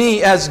recognize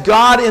me as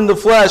God in the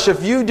flesh,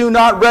 if you do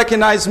not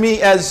recognize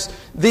me as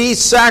the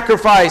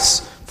sacrifice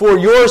for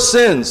your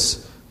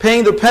sins,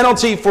 paying the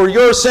penalty for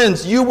your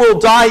sins, you will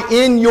die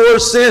in your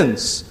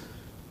sins.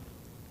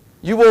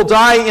 You will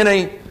die in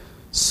a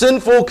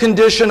sinful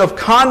condition of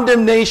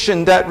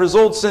condemnation that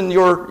results in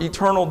your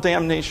eternal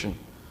damnation.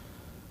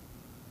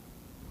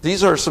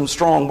 These are some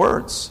strong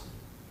words.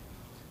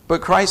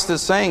 But Christ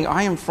is saying,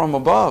 I am from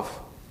above.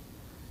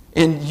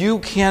 And you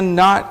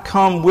cannot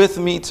come with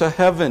me to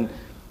heaven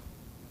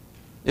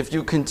if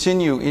you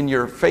continue in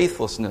your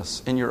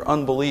faithlessness, in your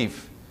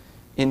unbelief,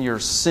 in your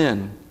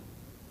sin.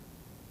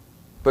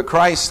 But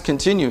Christ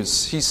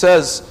continues. He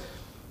says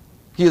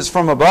He is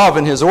from above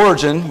in His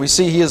origin. We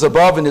see He is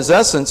above in His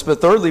essence.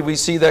 But thirdly, we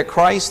see that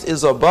Christ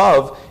is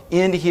above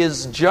in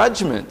His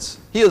judgment.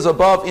 He is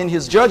above in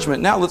His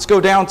judgment. Now let's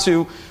go down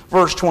to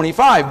verse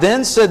 25.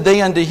 Then said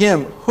they unto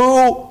Him,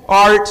 Who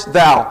art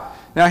Thou?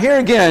 Now here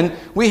again,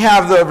 we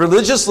have the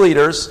religious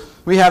leaders.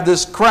 We have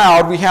this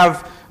crowd. We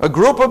have a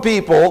group of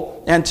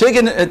people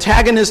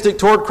antagonistic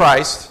toward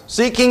Christ,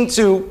 seeking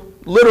to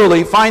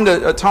literally find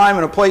a time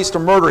and a place to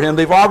murder Him.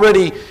 They've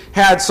already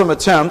had some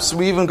attempts.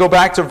 We even go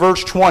back to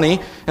verse 20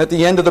 at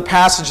the end of the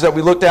passage that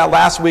we looked at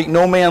last week.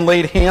 No man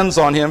laid hands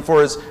on Him,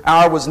 for His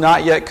hour was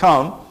not yet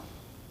come.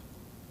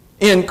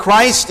 And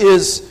Christ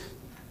is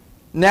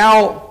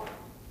now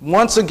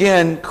once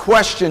again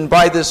questioned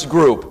by this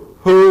group.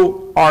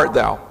 Who art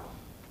Thou?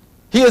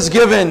 He has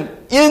given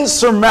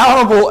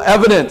insurmountable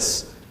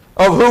evidence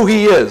of who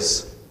He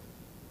is.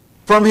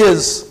 From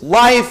His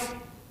life,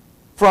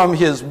 from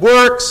His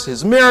works,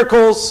 His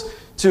miracles,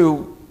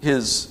 to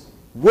His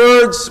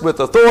words with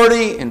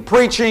authority in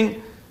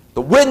preaching,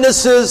 the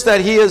witnesses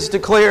that He has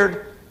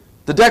declared,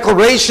 the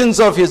declarations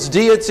of His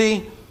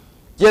deity.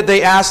 Yet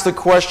they ask the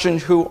question,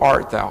 Who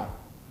art Thou?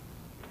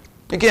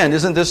 Again,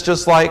 isn't this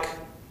just like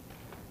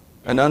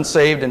an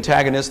unsaved,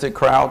 antagonistic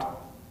crowd?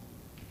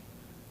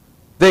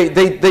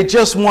 They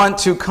just want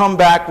to come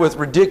back with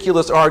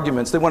ridiculous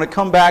arguments. They want to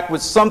come back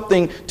with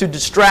something to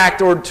distract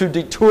or to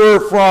detour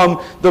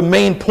from the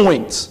main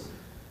point.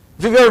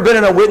 If you've ever been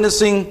in a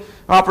witnessing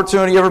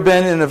opportunity, ever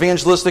been in an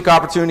evangelistic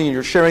opportunity, and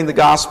you're sharing the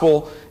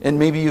gospel, and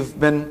maybe you've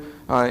been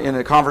in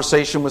a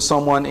conversation with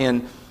someone,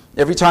 and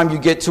every time you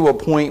get to a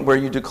point where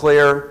you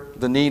declare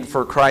the need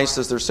for Christ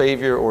as their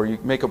Savior, or you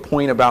make a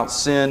point about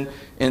sin,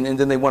 and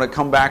then they want to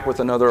come back with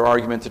another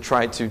argument to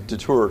try to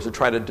detour, to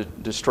try to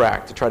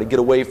distract, to try to get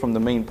away from the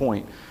main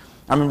point.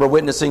 I remember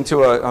witnessing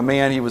to a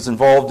man. He was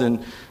involved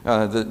in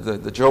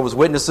the Jehovah's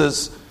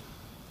Witnesses,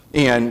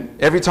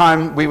 and every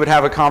time we would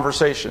have a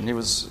conversation,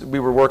 we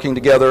were working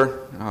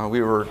together.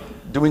 We were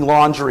doing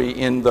laundry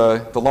in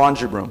the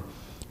laundry room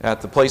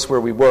at the place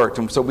where we worked,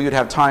 and so we would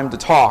have time to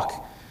talk.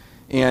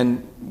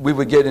 And we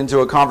would get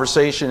into a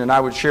conversation, and I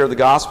would share the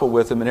gospel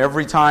with him. And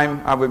every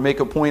time I would make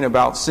a point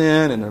about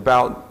sin and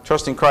about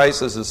trusting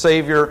Christ as a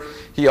Savior,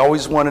 he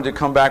always wanted to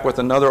come back with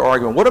another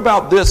argument. What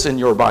about this in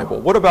your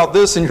Bible? What about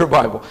this in your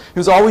Bible? He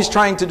was always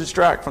trying to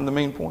distract from the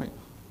main point.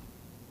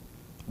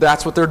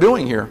 That's what they're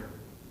doing here.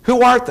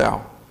 Who art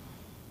Thou?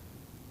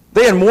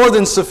 They had more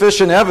than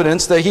sufficient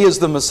evidence that He is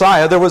the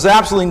Messiah. There was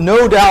absolutely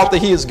no doubt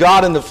that He is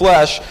God in the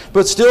flesh,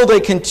 but still they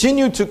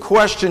continued to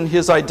question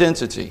His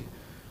identity.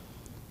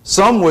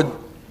 Some would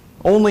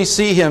only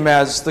see Him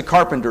as the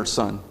carpenter's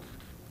son.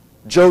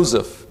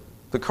 Joseph,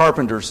 the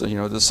carpenter's,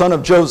 the son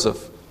of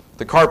Joseph,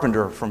 the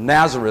carpenter from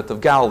Nazareth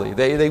of Galilee.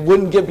 They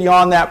wouldn't get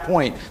beyond that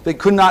point. They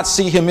could not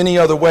see Him any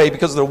other way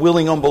because of their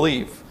willing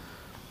unbelief.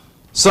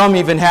 Some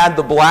even had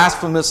the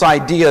blasphemous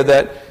idea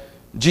that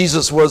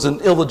Jesus was an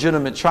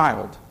illegitimate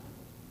child.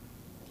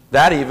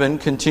 That even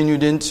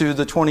continued into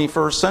the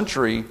 21st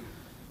century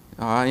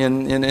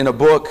in a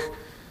book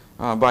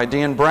by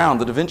Dan Brown,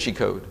 The Da Vinci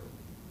Code.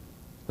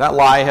 That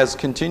lie has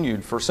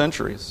continued for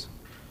centuries.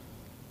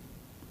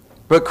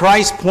 But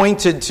Christ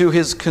pointed to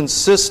His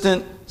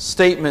consistent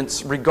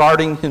statements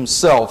regarding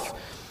Himself.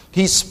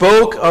 He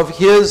spoke of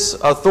His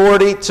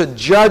authority to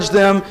judge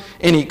them,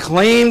 and He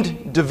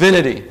claimed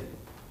divinity.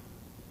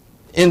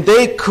 And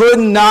they could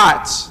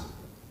not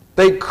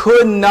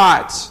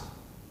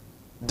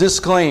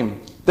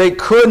disclaim. They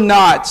could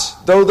not,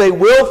 though they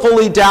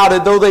willfully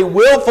doubted, though they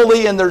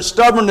willfully in their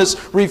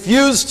stubbornness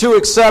refused to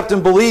accept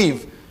and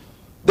believe,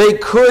 they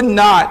could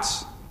not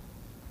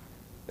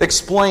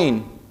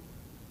explain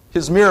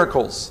His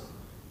miracles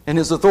and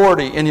His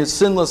authority and His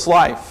sinless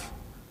life.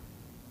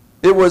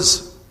 It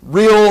was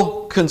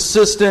real,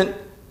 consistent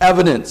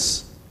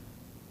evidence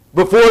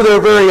before their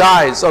very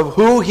eyes of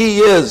who He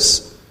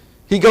is.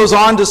 He goes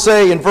on to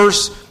say in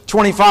verse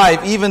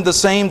 25, even the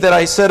same that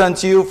I said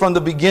unto you from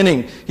the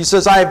beginning. He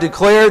says, I have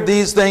declared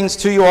these things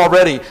to you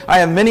already. I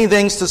have many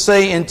things to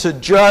say and to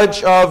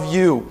judge of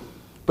you.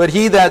 But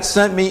He that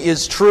sent me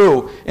is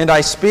true, and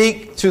I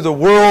speak to the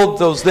world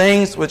those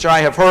things which I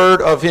have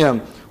heard of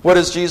Him. What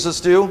does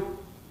Jesus do?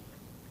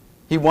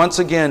 He once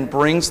again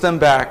brings them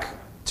back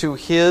to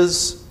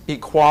His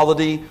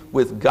equality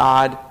with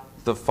God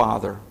the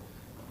Father.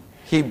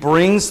 He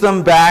brings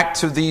them back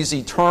to these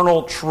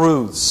eternal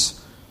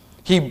truths.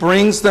 He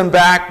brings them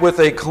back with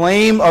a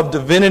claim of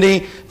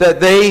divinity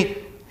that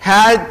they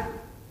had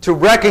to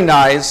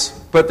recognize,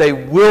 but they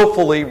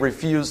willfully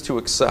refused to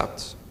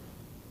accept.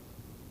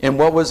 And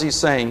what was He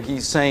saying?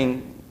 He's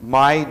saying,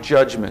 my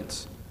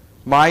judgment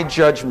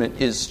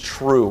is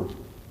true.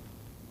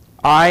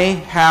 I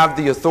have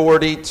the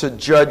authority to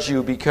judge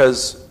you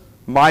because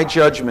my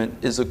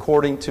judgment is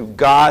according to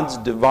God's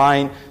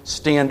divine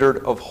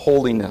standard of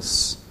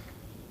holiness.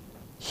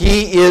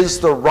 He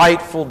is the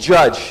rightful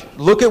judge.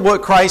 Look at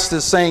what Christ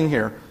is saying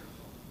here.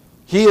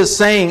 He is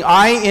saying,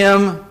 I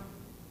am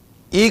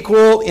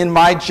equal in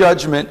my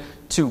judgment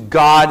to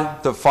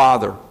God the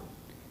Father.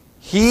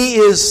 He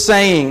is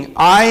saying,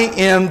 I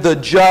am the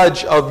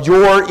judge of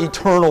your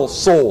eternal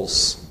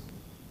souls.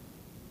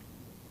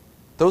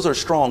 Those are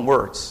strong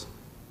words.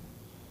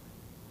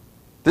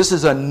 This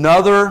is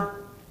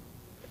another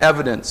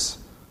evidence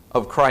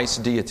of Christ's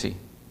deity.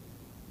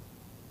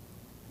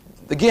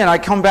 Again, I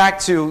come back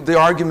to the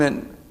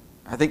argument,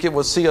 I think it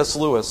was C.S.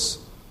 Lewis.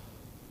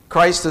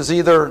 Christ is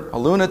either a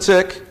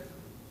lunatic,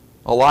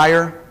 a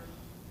liar,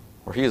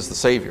 or he is the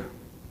Savior.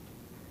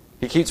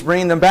 He keeps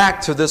bringing them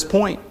back to this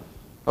point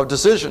of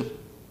decision.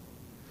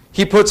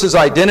 He puts his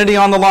identity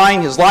on the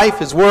line, his life,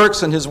 his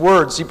works, and his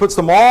words. He puts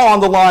them all on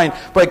the line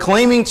by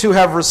claiming to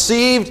have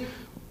received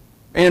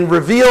and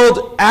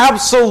revealed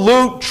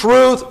absolute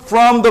truth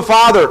from the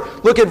Father.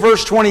 Look at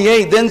verse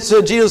 28. Then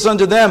said Jesus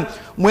unto them,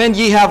 when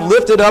ye have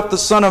lifted up the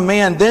Son of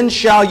Man, then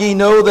shall ye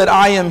know that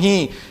I am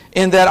he,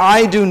 and that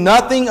I do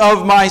nothing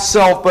of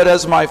myself, but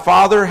as my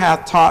Father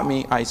hath taught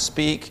me, I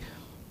speak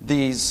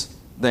these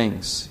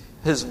things.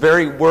 His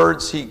very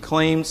words, he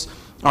claims,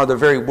 are the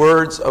very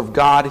words of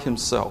God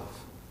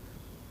himself.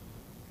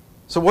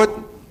 So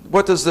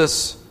what does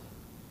this,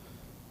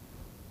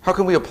 how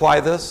can we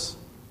apply this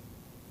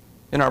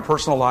in our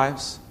personal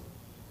lives?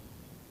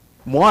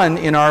 One,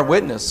 in our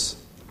witness,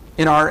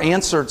 in our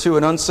answer to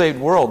an unsaved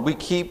world. We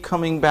keep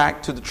coming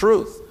back to the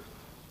truth.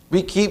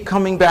 We keep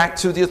coming back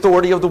to the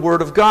authority of the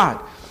Word of God.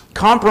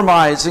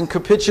 Compromise and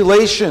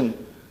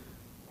capitulation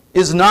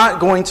is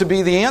not going to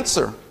be the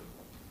answer.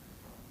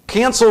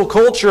 Cancel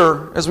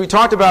culture, as we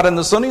talked about in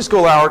the Sunday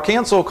school hour,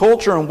 cancel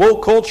culture and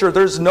woke culture,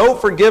 there's no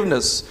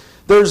forgiveness.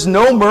 There's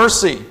no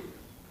mercy.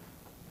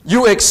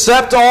 You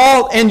accept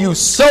all and you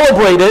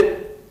celebrate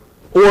it,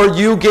 or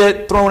you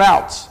get thrown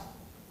out.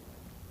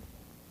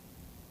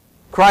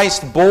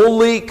 Christ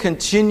boldly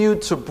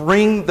continued to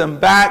bring them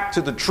back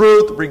to the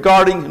truth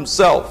regarding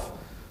himself.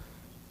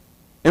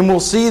 And we'll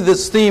see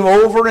this theme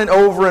over and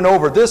over and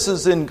over. This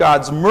is in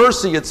God's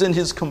mercy. It's in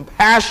his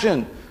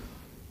compassion.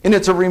 And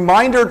it's a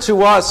reminder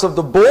to us of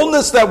the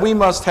boldness that we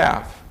must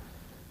have.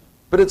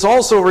 But it's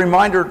also a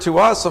reminder to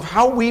us of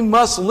how we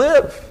must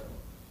live.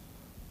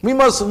 We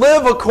must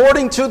live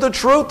according to the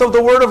truth of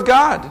the Word of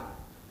God.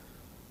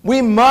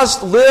 We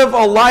must live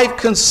a life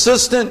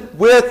consistent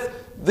with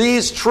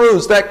these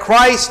truths, that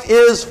Christ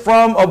is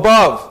from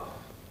above,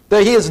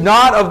 that he is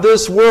not of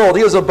this world.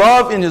 He is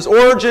above in his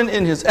origin,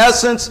 in his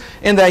essence,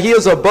 and that he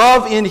is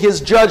above in his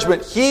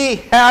judgment. He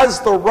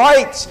has the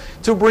right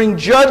to bring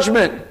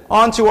judgment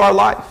onto our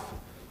life.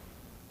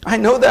 I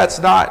know that's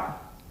not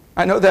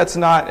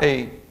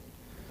a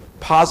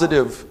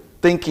positive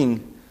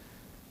thinking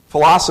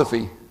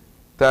philosophy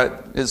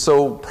that is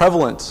so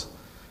prevalent.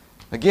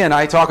 Again,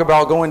 I talk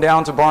about going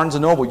down to Barnes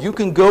 & Noble. You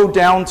can go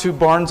down to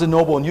Barnes &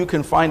 Noble and you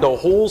can find a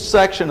whole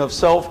section of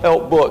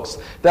self-help books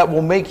that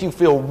will make you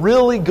feel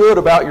really good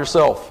about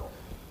yourself.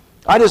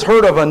 I just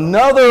heard of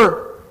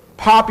another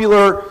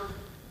popular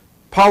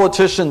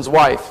politician's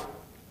wife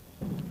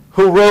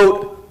who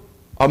wrote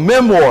a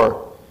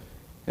memoir.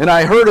 And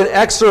I heard an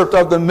excerpt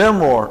of the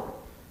memoir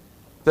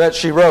that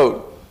she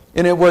wrote.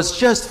 And it was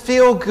just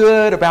feel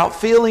good, about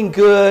feeling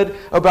good,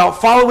 about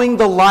following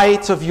the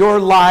light of your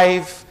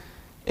life.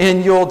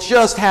 And you'll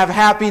just have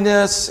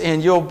happiness,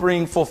 and you'll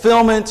bring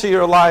fulfillment to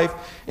your life.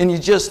 And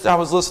I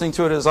was listening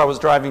to it as I was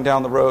driving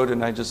down the road,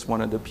 and I just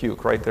wanted to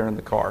puke right there in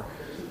the car.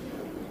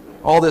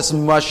 All this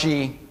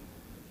mushy,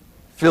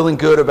 feeling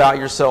good about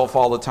yourself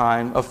all the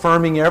time,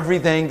 affirming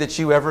everything that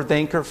you ever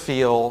think or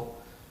feel.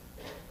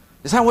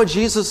 Is that what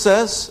Jesus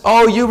says?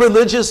 Oh, you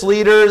religious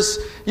leaders,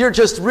 you're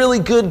just really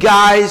good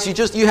guys.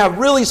 You have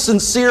really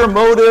sincere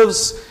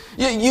motives.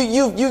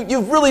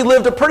 You've really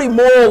lived a pretty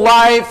moral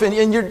life,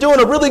 and you're doing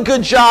a really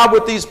good job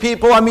with these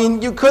people. I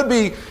mean, you could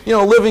be,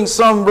 living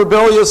some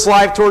rebellious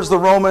life towards the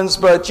Romans,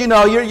 but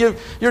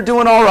you're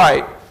doing all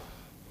right.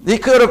 He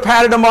could have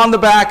patted him on the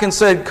back and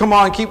said, "Come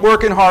on, keep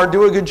working hard,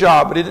 do a good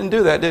job." But he didn't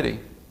do that, did he?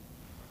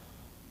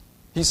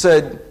 He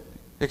said,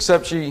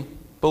 "Except ye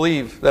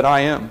believe that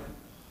I am,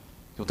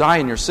 you'll die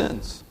in your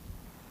sins."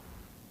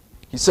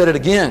 He said it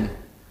again.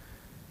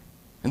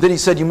 And then he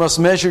said, you must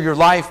measure your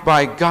life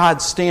by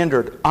God's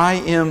standard. I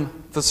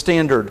am the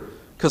standard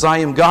because I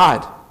am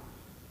God.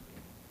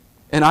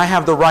 And I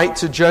have the right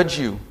to judge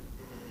you.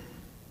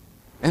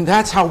 And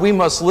that's how we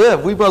must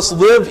live. We must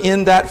live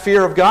in that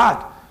fear of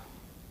God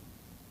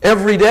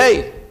every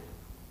day.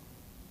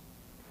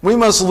 We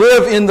must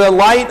live in the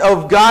light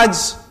of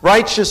God's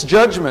righteous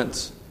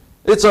judgment.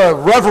 It's a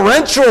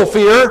reverential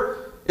fear.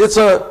 It's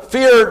a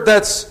fear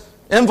that's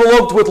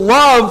enveloped with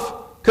love.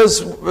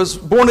 Because as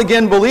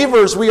born-again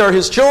believers, we are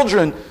his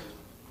children,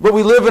 but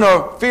we live in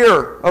a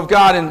fear of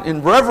God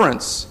in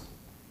reverence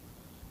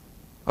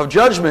of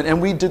judgment,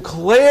 and we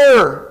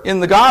declare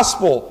in the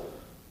gospel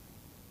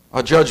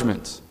a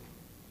judgment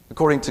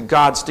according to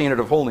God's standard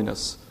of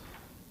holiness.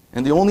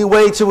 And the only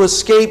way to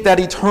escape that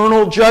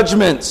eternal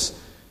judgment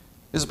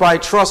is by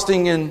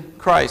trusting in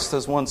Christ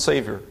as one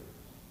Savior.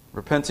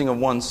 repenting of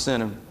one's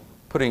sin and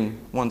putting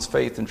one's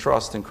faith and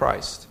trust in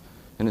Christ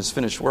and His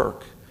finished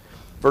work.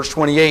 Verse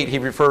 28, he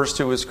refers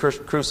to His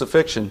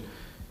crucifixion.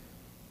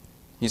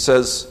 He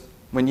says,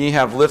 when ye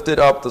have lifted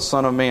up the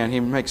Son of Man, he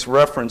makes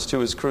reference to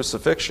His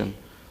crucifixion.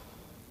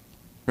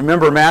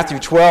 Remember Matthew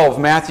 12,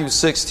 Matthew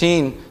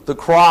 16, the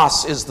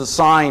cross is the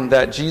sign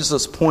that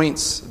Jesus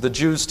points the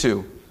Jews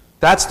to.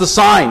 That's the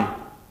sign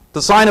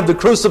of the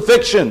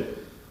crucifixion.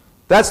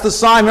 That's the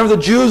sign. Remember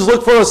the Jews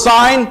looked for a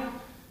sign?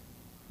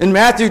 In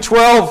Matthew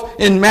 12,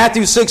 in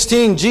Matthew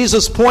 16,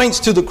 Jesus points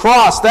to the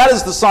cross. That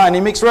is the sign.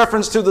 He makes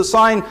reference to the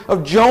sign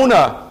of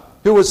Jonah,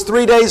 who was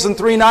 3 days and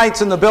 3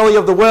 nights in the belly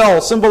of the whale,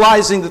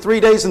 symbolizing the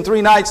 3 days and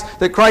 3 nights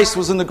that Christ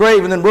was in the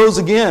grave and then rose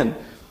again.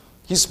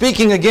 He's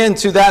speaking again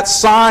to that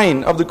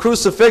sign of the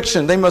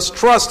crucifixion. They must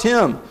trust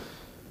Him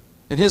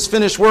in His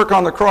finished work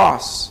on the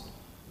cross.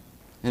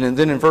 And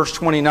then in verse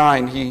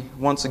 29, he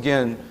once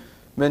again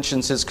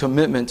mentions His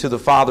commitment to the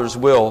Father's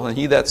will. And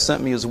He that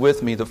sent me is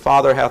with me. The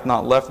Father hath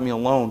not left me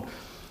alone,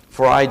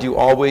 for I do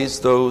always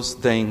those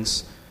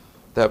things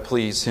that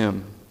please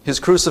Him. His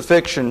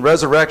crucifixion,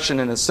 resurrection,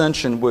 and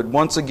ascension would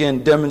once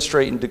again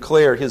demonstrate and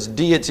declare His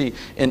deity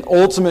and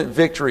ultimate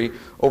victory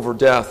over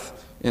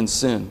death and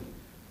sin.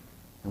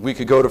 And we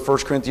could go to 1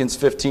 Corinthians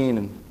 15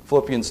 and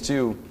Philippians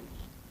 2,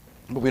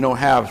 but we don't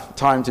have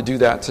time to do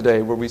that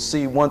today, where we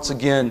see once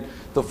again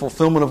the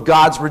fulfillment of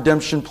God's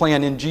redemption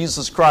plan in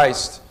Jesus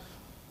Christ,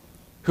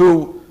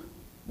 who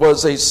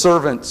was a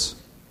servant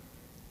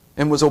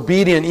and was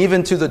obedient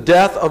even to the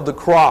death of the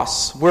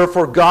cross.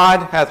 Wherefore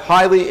God hath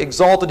highly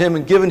exalted Him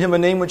and given Him a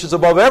name which is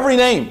above every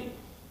name,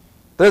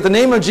 that at the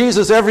name of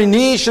Jesus every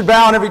knee should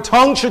bow and every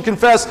tongue should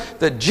confess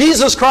that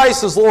Jesus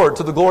Christ is Lord,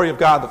 to the glory of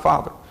God the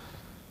Father.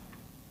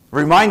 A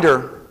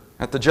reminder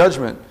at the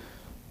judgment,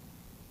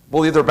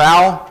 we'll either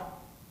bow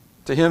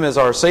to Him as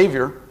our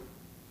Savior,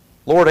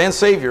 Lord and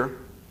Savior,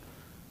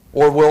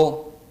 or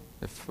we'll,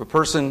 if a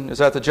person is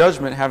at the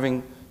judgment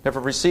having never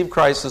received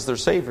Christ as their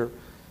Savior,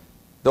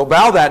 they'll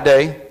bow that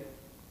day,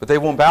 but they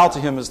won't bow to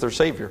Him as their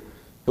Savior.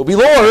 He'll be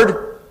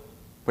Lord,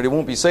 but He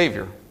won't be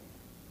Savior.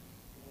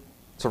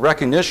 It's a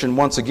recognition,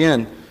 once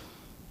again,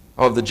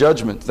 of the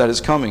judgment that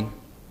is coming.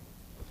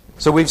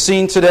 So we've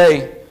seen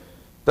today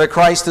that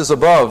Christ is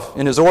above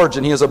in His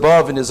origin, He is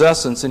above in His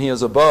essence, and He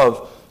is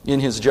above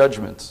in His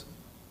judgment.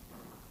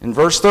 In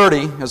verse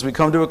 30, as we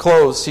come to a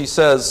close, he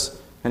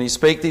says, and He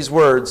spake these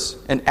words,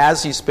 and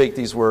as He spake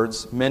these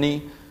words,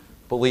 many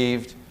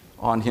believed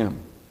on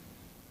Him.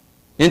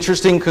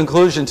 Interesting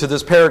conclusion to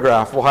this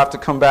paragraph. We'll have to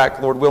come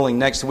back, Lord willing,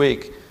 next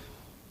week.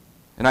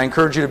 And I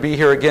encourage you to be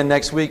here again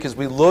next week as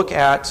we look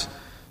at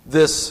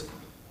this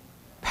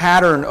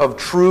pattern of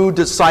true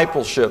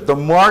discipleship, the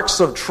marks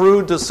of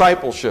true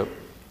discipleship.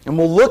 And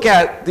we'll look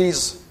at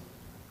these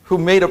who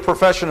made a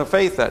profession of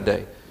faith that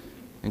day.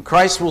 And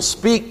Christ will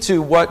speak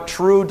to what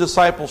true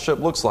discipleship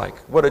looks like,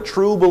 what a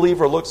true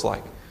believer looks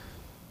like.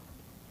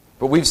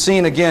 But we've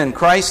seen again,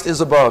 Christ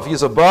is above. He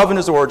is above in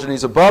His origin.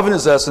 He's above in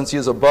His essence. He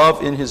is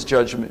above in His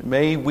judgment.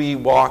 May we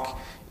walk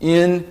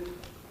in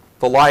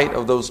the light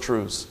of those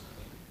truths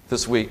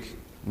this week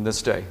and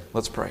this day.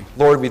 Let's pray.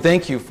 Lord, we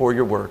thank You for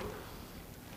Your word.